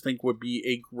 I just think would be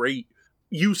a great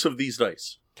use of these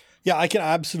dice. Yeah, I can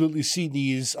absolutely see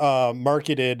these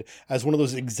marketed as one of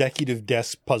those executive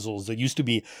desk puzzles that used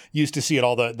to see at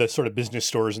all the sort of business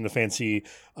stores and the fancy,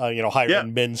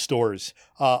 higher-end men's stores.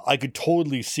 I could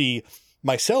totally see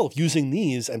myself using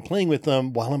these and playing with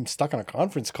them while I'm stuck on a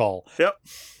conference call. Yep.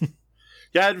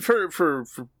 Yeah, and for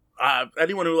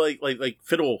anyone who like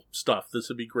fiddle stuff, this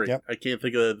would be great. Yep. I can't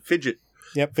think of fidget.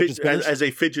 Yep, as a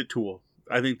fidget tool,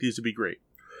 I think these would be great.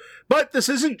 But this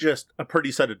isn't just a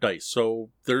pretty set of dice, so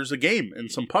there's a game and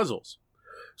some puzzles.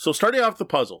 So starting off the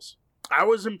puzzles, I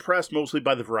was impressed mostly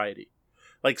by the variety.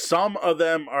 Like, some of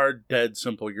them are dead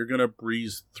simple. You're going to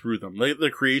breeze through them.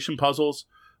 The creation puzzles,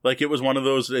 like, it was one of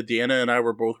those that Deanna and I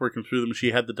were both working through them.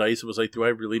 She had the dice. It was like, do I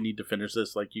really need to finish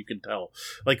this? Like, you can tell.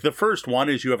 Like, the first one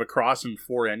is you have a cross and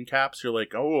 4 end caps. You're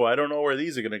like, oh, I don't know where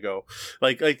these are going to go.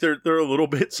 Like they're a little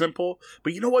bit simple.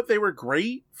 But you know what? They were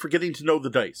great for getting to know the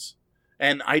dice.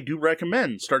 And I do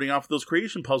recommend starting off with those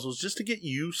creation puzzles just to get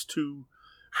used to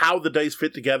how the dice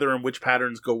fit together and which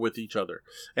patterns go with each other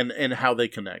and how they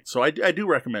connect. So I do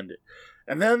recommend it.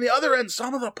 And then on the other end,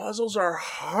 some of the puzzles are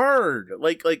hard.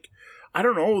 Like I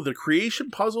don't know, the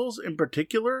creation puzzles in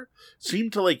particular seem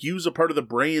to use a part of the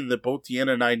brain that both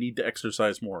Deanna and I need to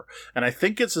exercise more. And I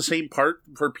think it's the same part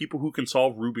for people who can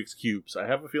solve Rubik's Cubes. I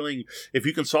have a feeling if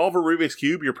you can solve a Rubik's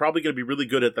Cube, you're probably going to be really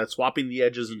good at that, swapping the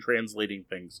edges and translating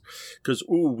things. Because,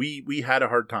 we had a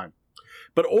hard time.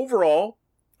 But overall,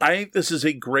 I think this is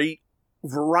a great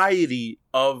variety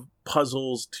of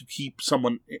puzzles to keep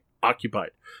someone occupied.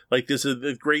 Like, this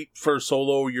is great for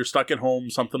solo. You're stuck at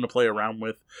home, something to play around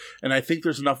with. And I think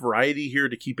there's enough variety here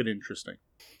to keep it interesting.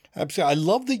 Absolutely. I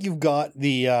love that you've got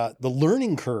the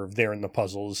learning curve there in the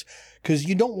puzzles, because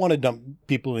you don't want to dump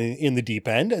people in the deep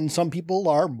end, and some people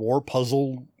are more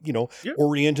puzzle, Yep.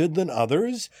 oriented than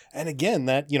others. And again,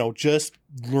 that, just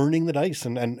learning the dice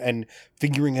and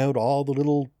figuring out all the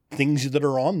little things that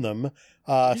are on them,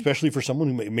 especially for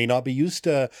someone who may not be used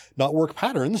to not work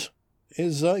patterns,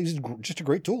 is just a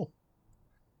great tool.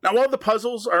 Now, while the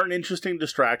puzzles are an interesting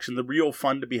distraction, the real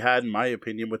fun to be had, in my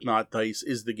opinion, with Not Dice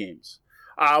is the games.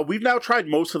 We've now tried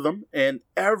most of them, and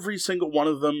every single one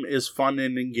of them is fun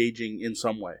and engaging in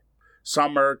some way.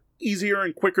 Some are easier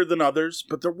and quicker than others,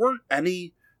 but there weren't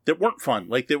any that weren't fun.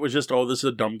 Like, it was just, oh, this is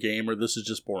a dumb game, or this is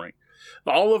just boring.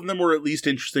 All of them were at least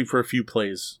interesting for a few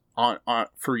plays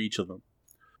for each of them.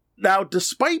 Now,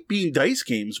 despite being dice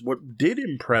games, what did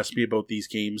impress me about these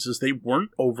games is they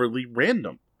weren't overly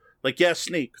random. Like, yes,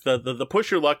 Snake, the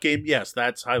push your luck game, yes,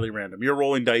 that's highly random. You're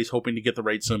rolling dice hoping to get the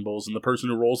right symbols, and the person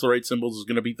who rolls the right symbols is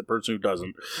going to beat the person who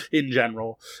doesn't, in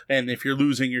general. And if you're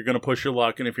losing, you're going to push your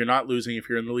luck, and if you're not losing, if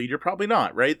you're in the lead, you're probably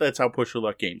not, right? That's how push your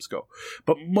luck games go.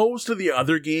 But most of the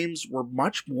other games were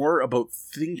much more about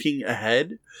thinking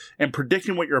ahead and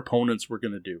predicting what your opponents were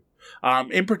going to do.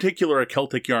 In particular, a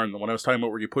Celtic Yarn, the one I was talking about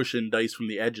where you push in dice from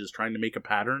the edges trying to make a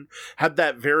pattern, had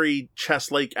that very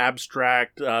chess-like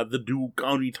abstract, the Duke,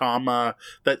 Onitama,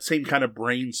 that same kind of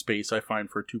brain space I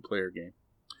find for a two-player game.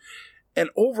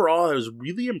 And overall, I was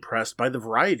really impressed by the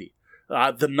variety.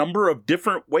 The number of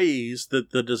different ways that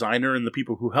the designer and the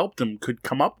people who helped him could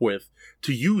come up with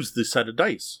to use this set of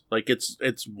dice. Like,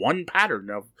 it's one pattern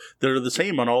that are the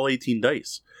same on all 18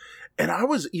 dice. And I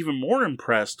was even more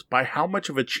impressed by how much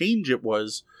of a change it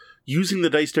was using the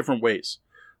dice different ways.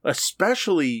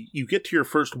 Especially, you get to your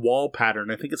first wall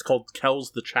pattern. I think it's called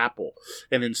Kells the Chapel.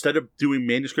 And instead of doing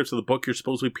manuscripts of the book, you're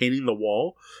supposed to be painting the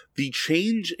wall. The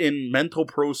change in mental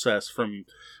process from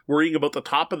worrying about the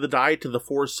top of the die to the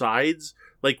four sides,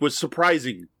 was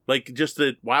surprising. Just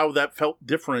that, wow, that felt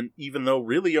different, even though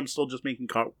really I'm still just making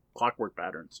clockwork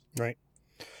patterns. Right.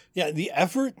 Yeah, the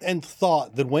effort and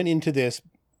thought that went into this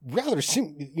rather,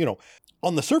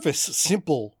 on the surface,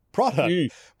 simple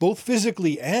product, both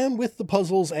physically and with the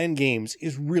puzzles and games,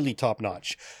 is really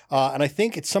top-notch. And I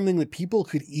think it's something that people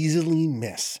could easily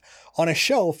miss. On a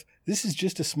shelf, this is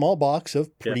just a small box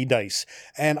of pretty dice.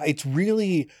 And it's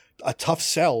really a tough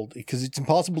sell because it's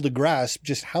impossible to grasp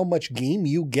just how much game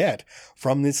you get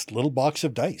from this little box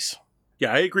of dice.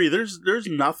 Yeah, I agree. There's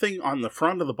nothing on the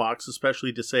front of the box,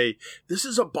 especially to say, this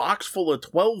is a box full of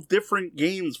 12 different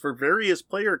games for various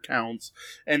player counts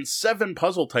and 7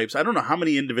 puzzle types. I don't know how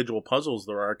many individual puzzles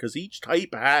there are, because each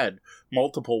type had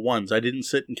multiple ones. I didn't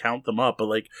sit and count them up,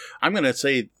 but I'm going to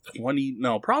say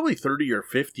probably 30 or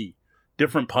 50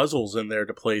 different puzzles in there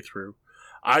to play through.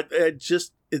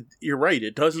 You're right,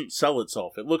 it doesn't sell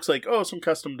itself. It looks like, some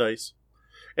custom dice.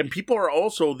 And people are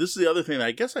also, this is the other thing that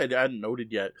I guess I hadn't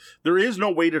noted yet, there is no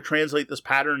way to translate this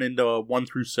pattern into 1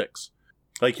 through 6.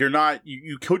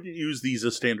 You couldn't use these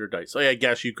as standard dice. I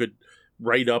guess you could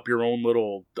write up your own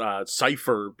little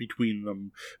cipher between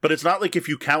them. But it's not like if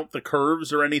you count the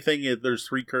curves or anything, there's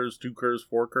 3 curves, 2 curves,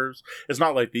 4 curves. It's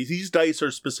not like these. These dice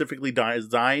are specifically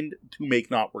designed to make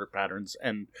not work patterns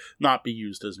and not be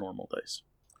used as normal dice.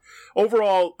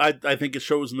 Overall, I think it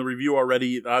shows in the review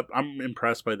already. I'm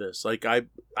impressed by this. I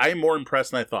am more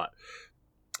impressed than I thought.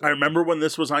 I remember when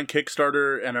this was on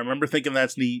Kickstarter, and I remember thinking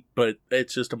that's neat, but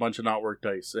it's just a bunch of not work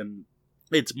dice, and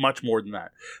it's much more than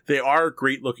that. They are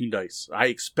great-looking dice. I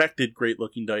expected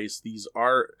great-looking dice. These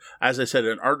are, as I said,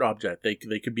 an art object. They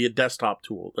could be a desktop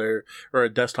tool or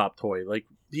a desktop toy.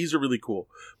 These are really cool.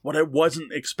 What I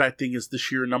wasn't expecting is the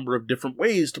sheer number of different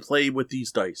ways to play with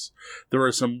these dice. There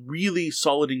are some really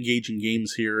solid engaging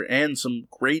games here and some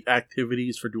great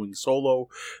activities for doing solo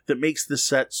that makes this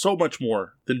set so much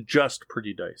more than just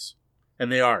pretty dice.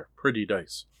 And they are pretty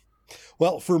dice.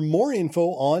 Well, for more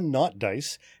info on Not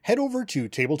Dice, head over to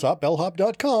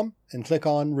tabletopbellhop.com and click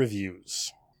on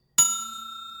Reviews.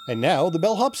 And now, the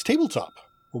Bellhop's Tabletop,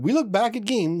 where we look back at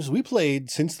games we played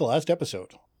since the last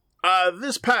episode.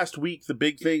 This past week, the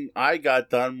big thing I got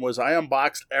done was I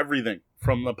unboxed everything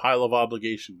from the pile of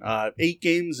obligation. 8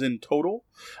 games in total.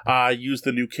 I used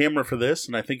the new camera for this,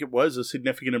 and I think it was a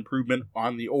significant improvement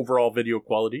on the overall video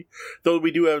quality. Though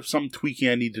we do have some tweaking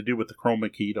I need to do with the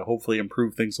chroma key to hopefully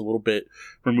improve things a little bit,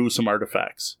 remove some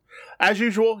artifacts. As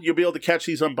usual, you'll be able to catch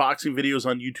these unboxing videos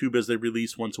on YouTube as they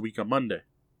release once a week on Monday.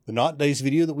 The Not Dice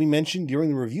video that we mentioned during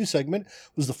the review segment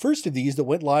was the first of these that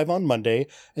went live on Monday,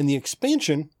 and the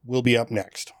expansion will be up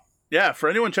next. Yeah, for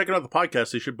anyone checking out the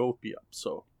podcast, they should both be up,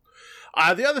 so...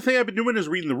 The other thing I've been doing is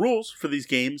reading the rules for these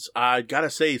games. I gotta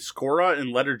say, Scora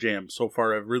and Letter Jam so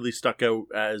far have really stuck out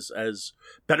as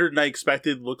better than I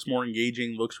expected. Looks more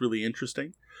engaging, looks really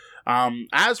interesting.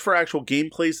 As for actual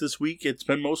gameplays this week, it's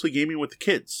been mostly gaming with the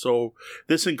kids. So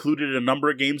this included a number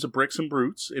of games of Bricks and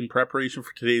Brutes in preparation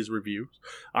for today's review.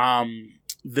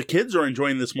 The kids are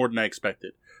enjoying this more than I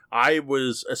expected. I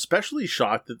was especially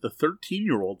shocked that the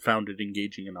 13-year-old found it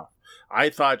engaging enough. I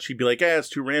thought she'd be like, it's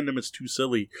too random, it's too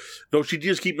silly. Though she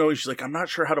just keep knowing, she's like, I'm not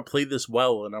sure how to play this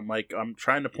well. And I'm like, I'm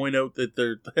trying to point out that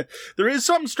there is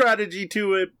some strategy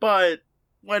to it, but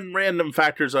when random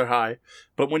factors are high.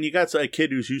 But when you got a kid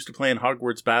who's used to playing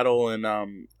Hogwarts Battle and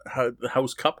the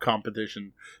House Cup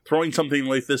competition, throwing something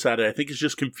like this at it, I think it's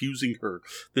just confusing her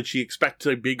that she expects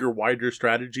a bigger, wider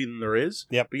strategy than there is.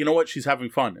 Yep. But you know what? She's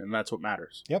having fun, and that's what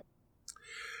matters. Yep.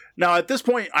 Now, at this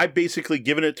point, I've basically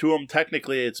given it to them.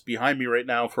 Technically, it's behind me right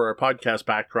now for our podcast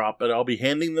backdrop, but I'll be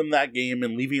handing them that game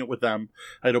and leaving it with them.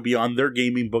 It'll be on their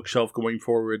gaming bookshelf going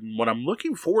forward. And what I'm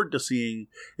looking forward to seeing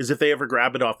is if they ever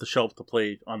grab it off the shelf to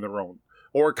play on their own,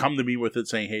 or come to me with it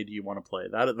saying, hey, do you want to play?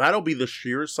 That'll be the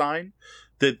sheer sign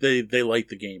that they like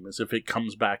the game, is if it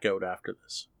comes back out after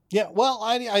this. Yeah, well,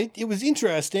 it was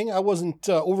interesting. I wasn't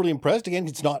overly impressed. Again,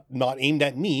 it's not aimed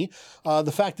at me.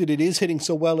 The fact that it is hitting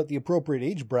so well at the appropriate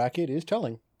age bracket is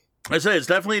telling. I say it's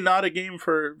definitely not a game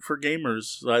for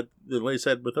gamers, like I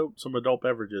said, without some adult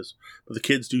beverages. But the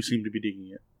kids do seem to be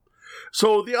digging it.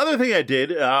 So the other thing I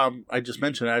did, I just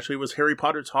mentioned actually, was Harry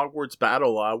Potter's Hogwarts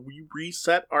Battle. We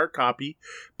reset our copy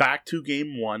back to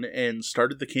game 1 and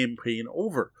started the campaign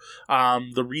over.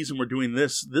 The reason we're doing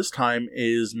this time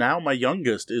is now my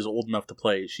youngest is old enough to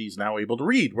play. She's now able to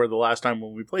read, where the last time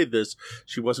when we played this,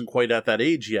 she wasn't quite at that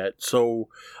age yet. So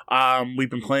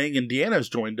we've been playing, and Deanna's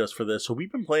joined us for this. So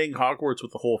we've been playing Hogwarts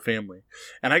with the whole family.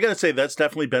 And I gotta say, that's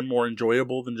definitely been more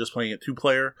enjoyable than just playing it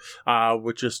 2-player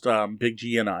with just Big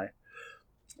G and I.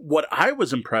 What I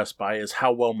was impressed by is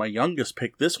how well my youngest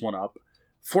picked this one up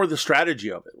for the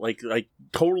strategy of it. Like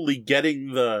totally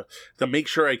getting the make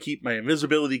sure I keep my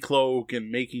invisibility cloak and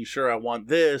making sure I want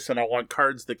this and I want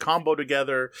cards that combo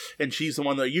together. And she's the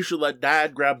one that you should let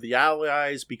Dad grab the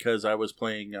allies, because I was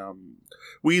playing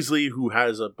Weasley, who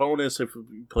has a bonus if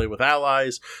we play with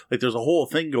allies. Like there's a whole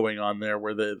thing going on there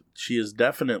where she has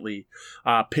definitely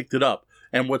picked it up.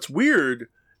 And what's weird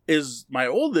is my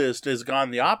oldest has gone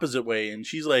the opposite way, and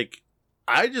she's like,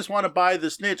 I just want to buy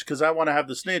the snitch because I want to have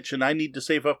the snitch, and I need to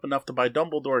save up enough to buy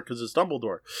Dumbledore because it's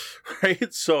Dumbledore,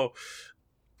 right? So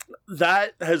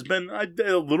that has been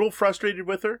a little frustrated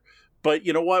with her, but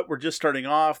you know what? We're just starting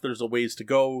off. There's a ways to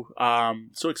go,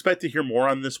 so expect to hear more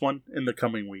on this one in the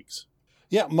coming weeks.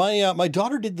 Yeah, my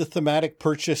daughter did the thematic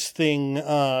purchase thing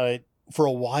for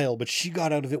a while, but she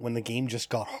got out of it when the game just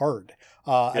got hard.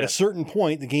 At a certain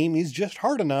point, the game is just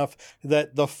hard enough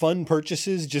that the fun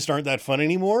purchases just aren't that fun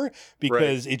anymore,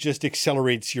 because it just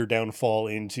accelerates your downfall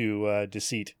into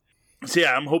deceit. So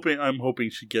yeah, I'm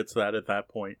hoping she gets that at that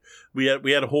point. We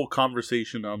had a whole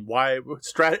conversation on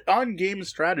on game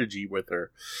strategy with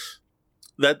her.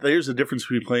 That there's a difference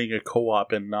between playing a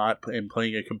co-op and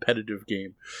playing a competitive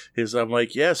game. Is I'm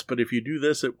like, yes, but if you do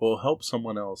this, it will help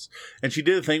someone else. And she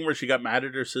did a thing where she got mad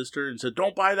at her sister and said,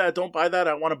 "Don't buy that,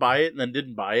 I want to buy it," and then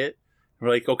didn't buy it. And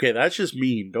we're like, okay, that's just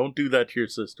mean. Don't do that to your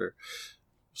sister.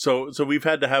 So we've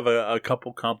had to have a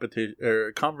couple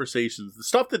conversations, the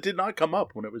stuff that did not come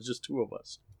up when it was just two of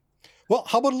us. Well,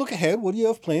 how about a look ahead? What do you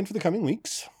have planned for the coming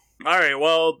weeks? All right,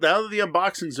 well, now that the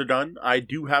unboxings are done, I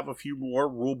do have a few more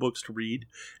rule books to read,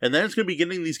 and then it's going to be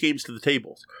getting these games to the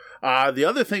tables. The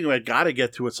other thing I got to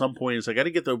get to at some point is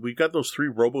we've got those 3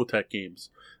 Robotech games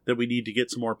that we need to get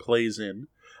some more plays in.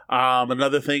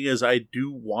 Another thing is I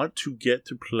do want to get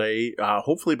to play,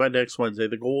 hopefully by next Wednesday,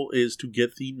 the goal is to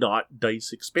get the Not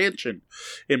Dice expansion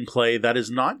in play. That is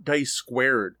Not Dice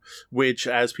Squared, which,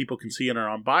 as people can see in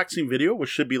our unboxing video, which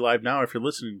should be live now if you're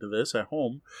listening to this at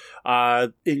home,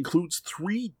 includes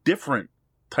 3 different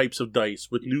types of dice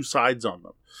with new sides on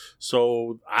them.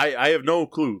 So I have no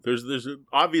clue. There's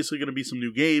obviously going to be some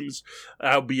new games.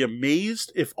 I'll be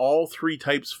amazed if all 3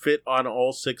 types fit on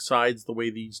all 6 sides the way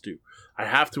these do. I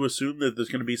have to assume that there's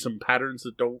going to be some patterns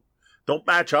that don't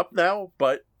match up now,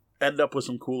 but end up with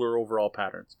some cooler overall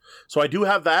patterns. So I do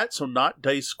have that. So Not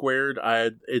Dice Squared,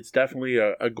 it's definitely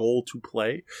a goal to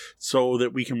play so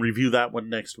that we can review that one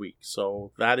next week.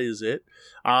 So that is it.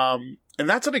 And And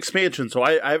that's an expansion, so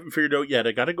I haven't figured out yet.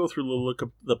 I got to go through the look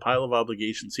of the pile of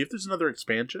obligations, see if there's another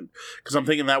expansion, because I'm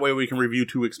thinking that way we can review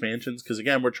 2 expansions, because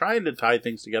again, we're trying to tie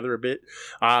things together a bit.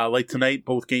 Like tonight,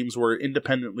 both games were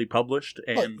independently published,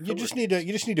 and you just need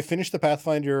to finish the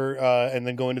Pathfinder and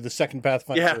then go into the second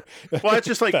Pathfinder. Yeah, well, it's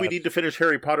just like we need to finish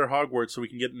Harry Potter Hogwarts so we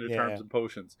can get into Terms and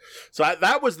Potions. So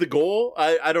that was the goal.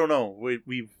 I don't know.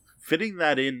 We've fitting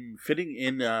in.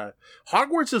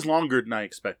 Hogwarts is longer than I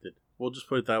expected. We'll just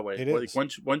put it that way. It is.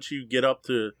 Once you get up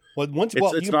to you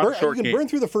can burn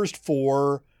through the first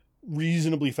 4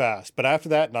 reasonably fast, but after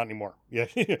that, not anymore. Yeah,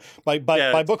 by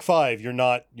book 5, you're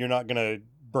not gonna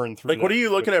burn through. Like, what are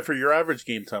you looking at for your average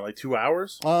game time? Like 2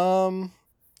 hours? Well,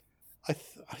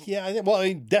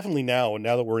 definitely now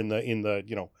that we're in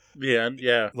the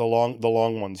the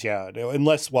long ones. Yeah,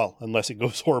 unless it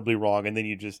goes horribly wrong, and then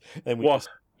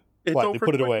it's over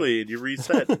quickly and you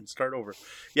reset and start over.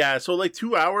 Yeah, so like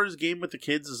 2 hours game with the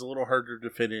kids is a little harder to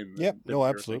fit in. Yep, no,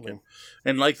 absolutely. Thinking.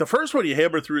 And like the first one, you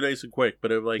hammer through nice and quick,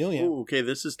 but I'm like, okay,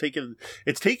 this is taking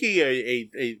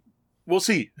a we'll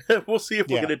see. We'll see if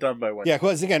we'll get it done by when. Yeah,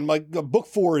 because again, like book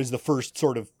 4 is the first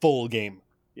sort of full game,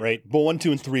 right? But 1,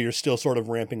 2, and 3 are still sort of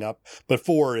ramping up, but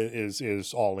 4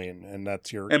 is all in, and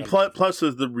that's your. And plus,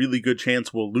 there's the really good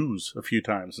chance we'll lose a few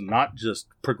times and not just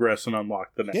progress and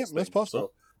unlock the next. Yeah, that's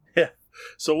possible.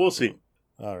 So we'll see.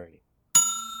 Alrighty.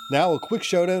 Now a quick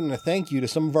shout out and a thank you to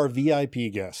some of our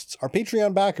VIP guests. Our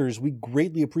Patreon backers, we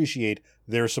greatly appreciate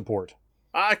their support.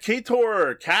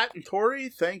 Kator, Kat, and Tori,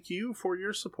 thank you for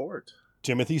your support.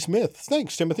 Timothy Smith,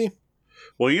 thanks, Timothy.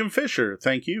 William Fisher,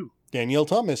 thank you. Danielle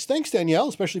Thomas, thanks, Danielle,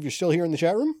 especially if you're still here in the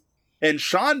chat room. And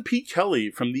Sean P.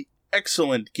 Kelly from the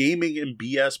excellent Gaming and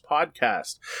BS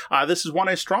podcast. This is one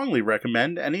I strongly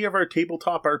recommend any of our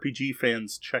tabletop RPG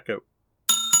fans check out.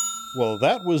 Well,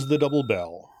 that was the double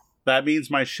bell. That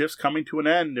means my shift's coming to an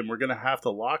end, and we're going to have to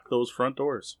lock those front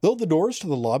doors. Though the doors to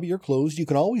the lobby are closed, you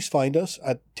can always find us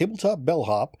at Tabletop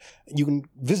Bellhop. You can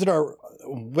visit our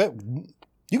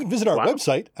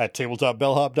website at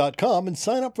tabletopbellhop.com and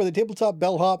sign up for the Tabletop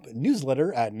Bellhop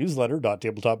newsletter at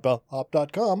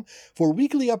newsletter.tabletopbellhop.com for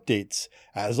weekly updates.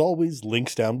 As always,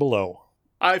 links down below.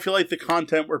 I feel like the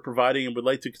content we're providing and would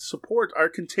like to support our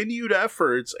continued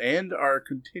efforts and our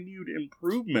continued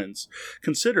improvements.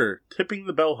 Consider tipping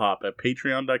the bellhop at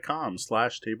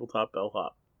patreon.com/tabletopbellhop.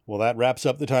 Well, that wraps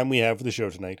up the time we have for the show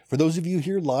tonight. For those of you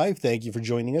here live, thank you for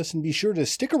joining us, and be sure to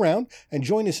stick around and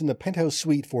join us in the Penthouse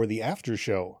Suite for the after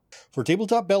show. For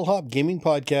Tabletop Bellhop Gaming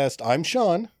Podcast, I'm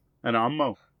Sean. And I'm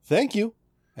Mo. Thank you,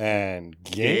 and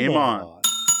game on.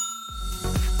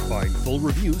 Find full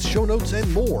reviews, show notes,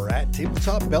 and more at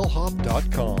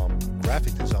tabletopbellhop.com.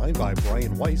 Graphic design by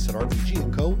Brian Weiss at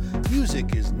RPG & Co.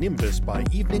 Music is Nimbus by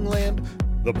Evening Land.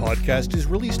 The podcast is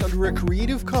released under a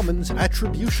Creative Commons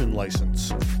Attribution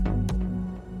license.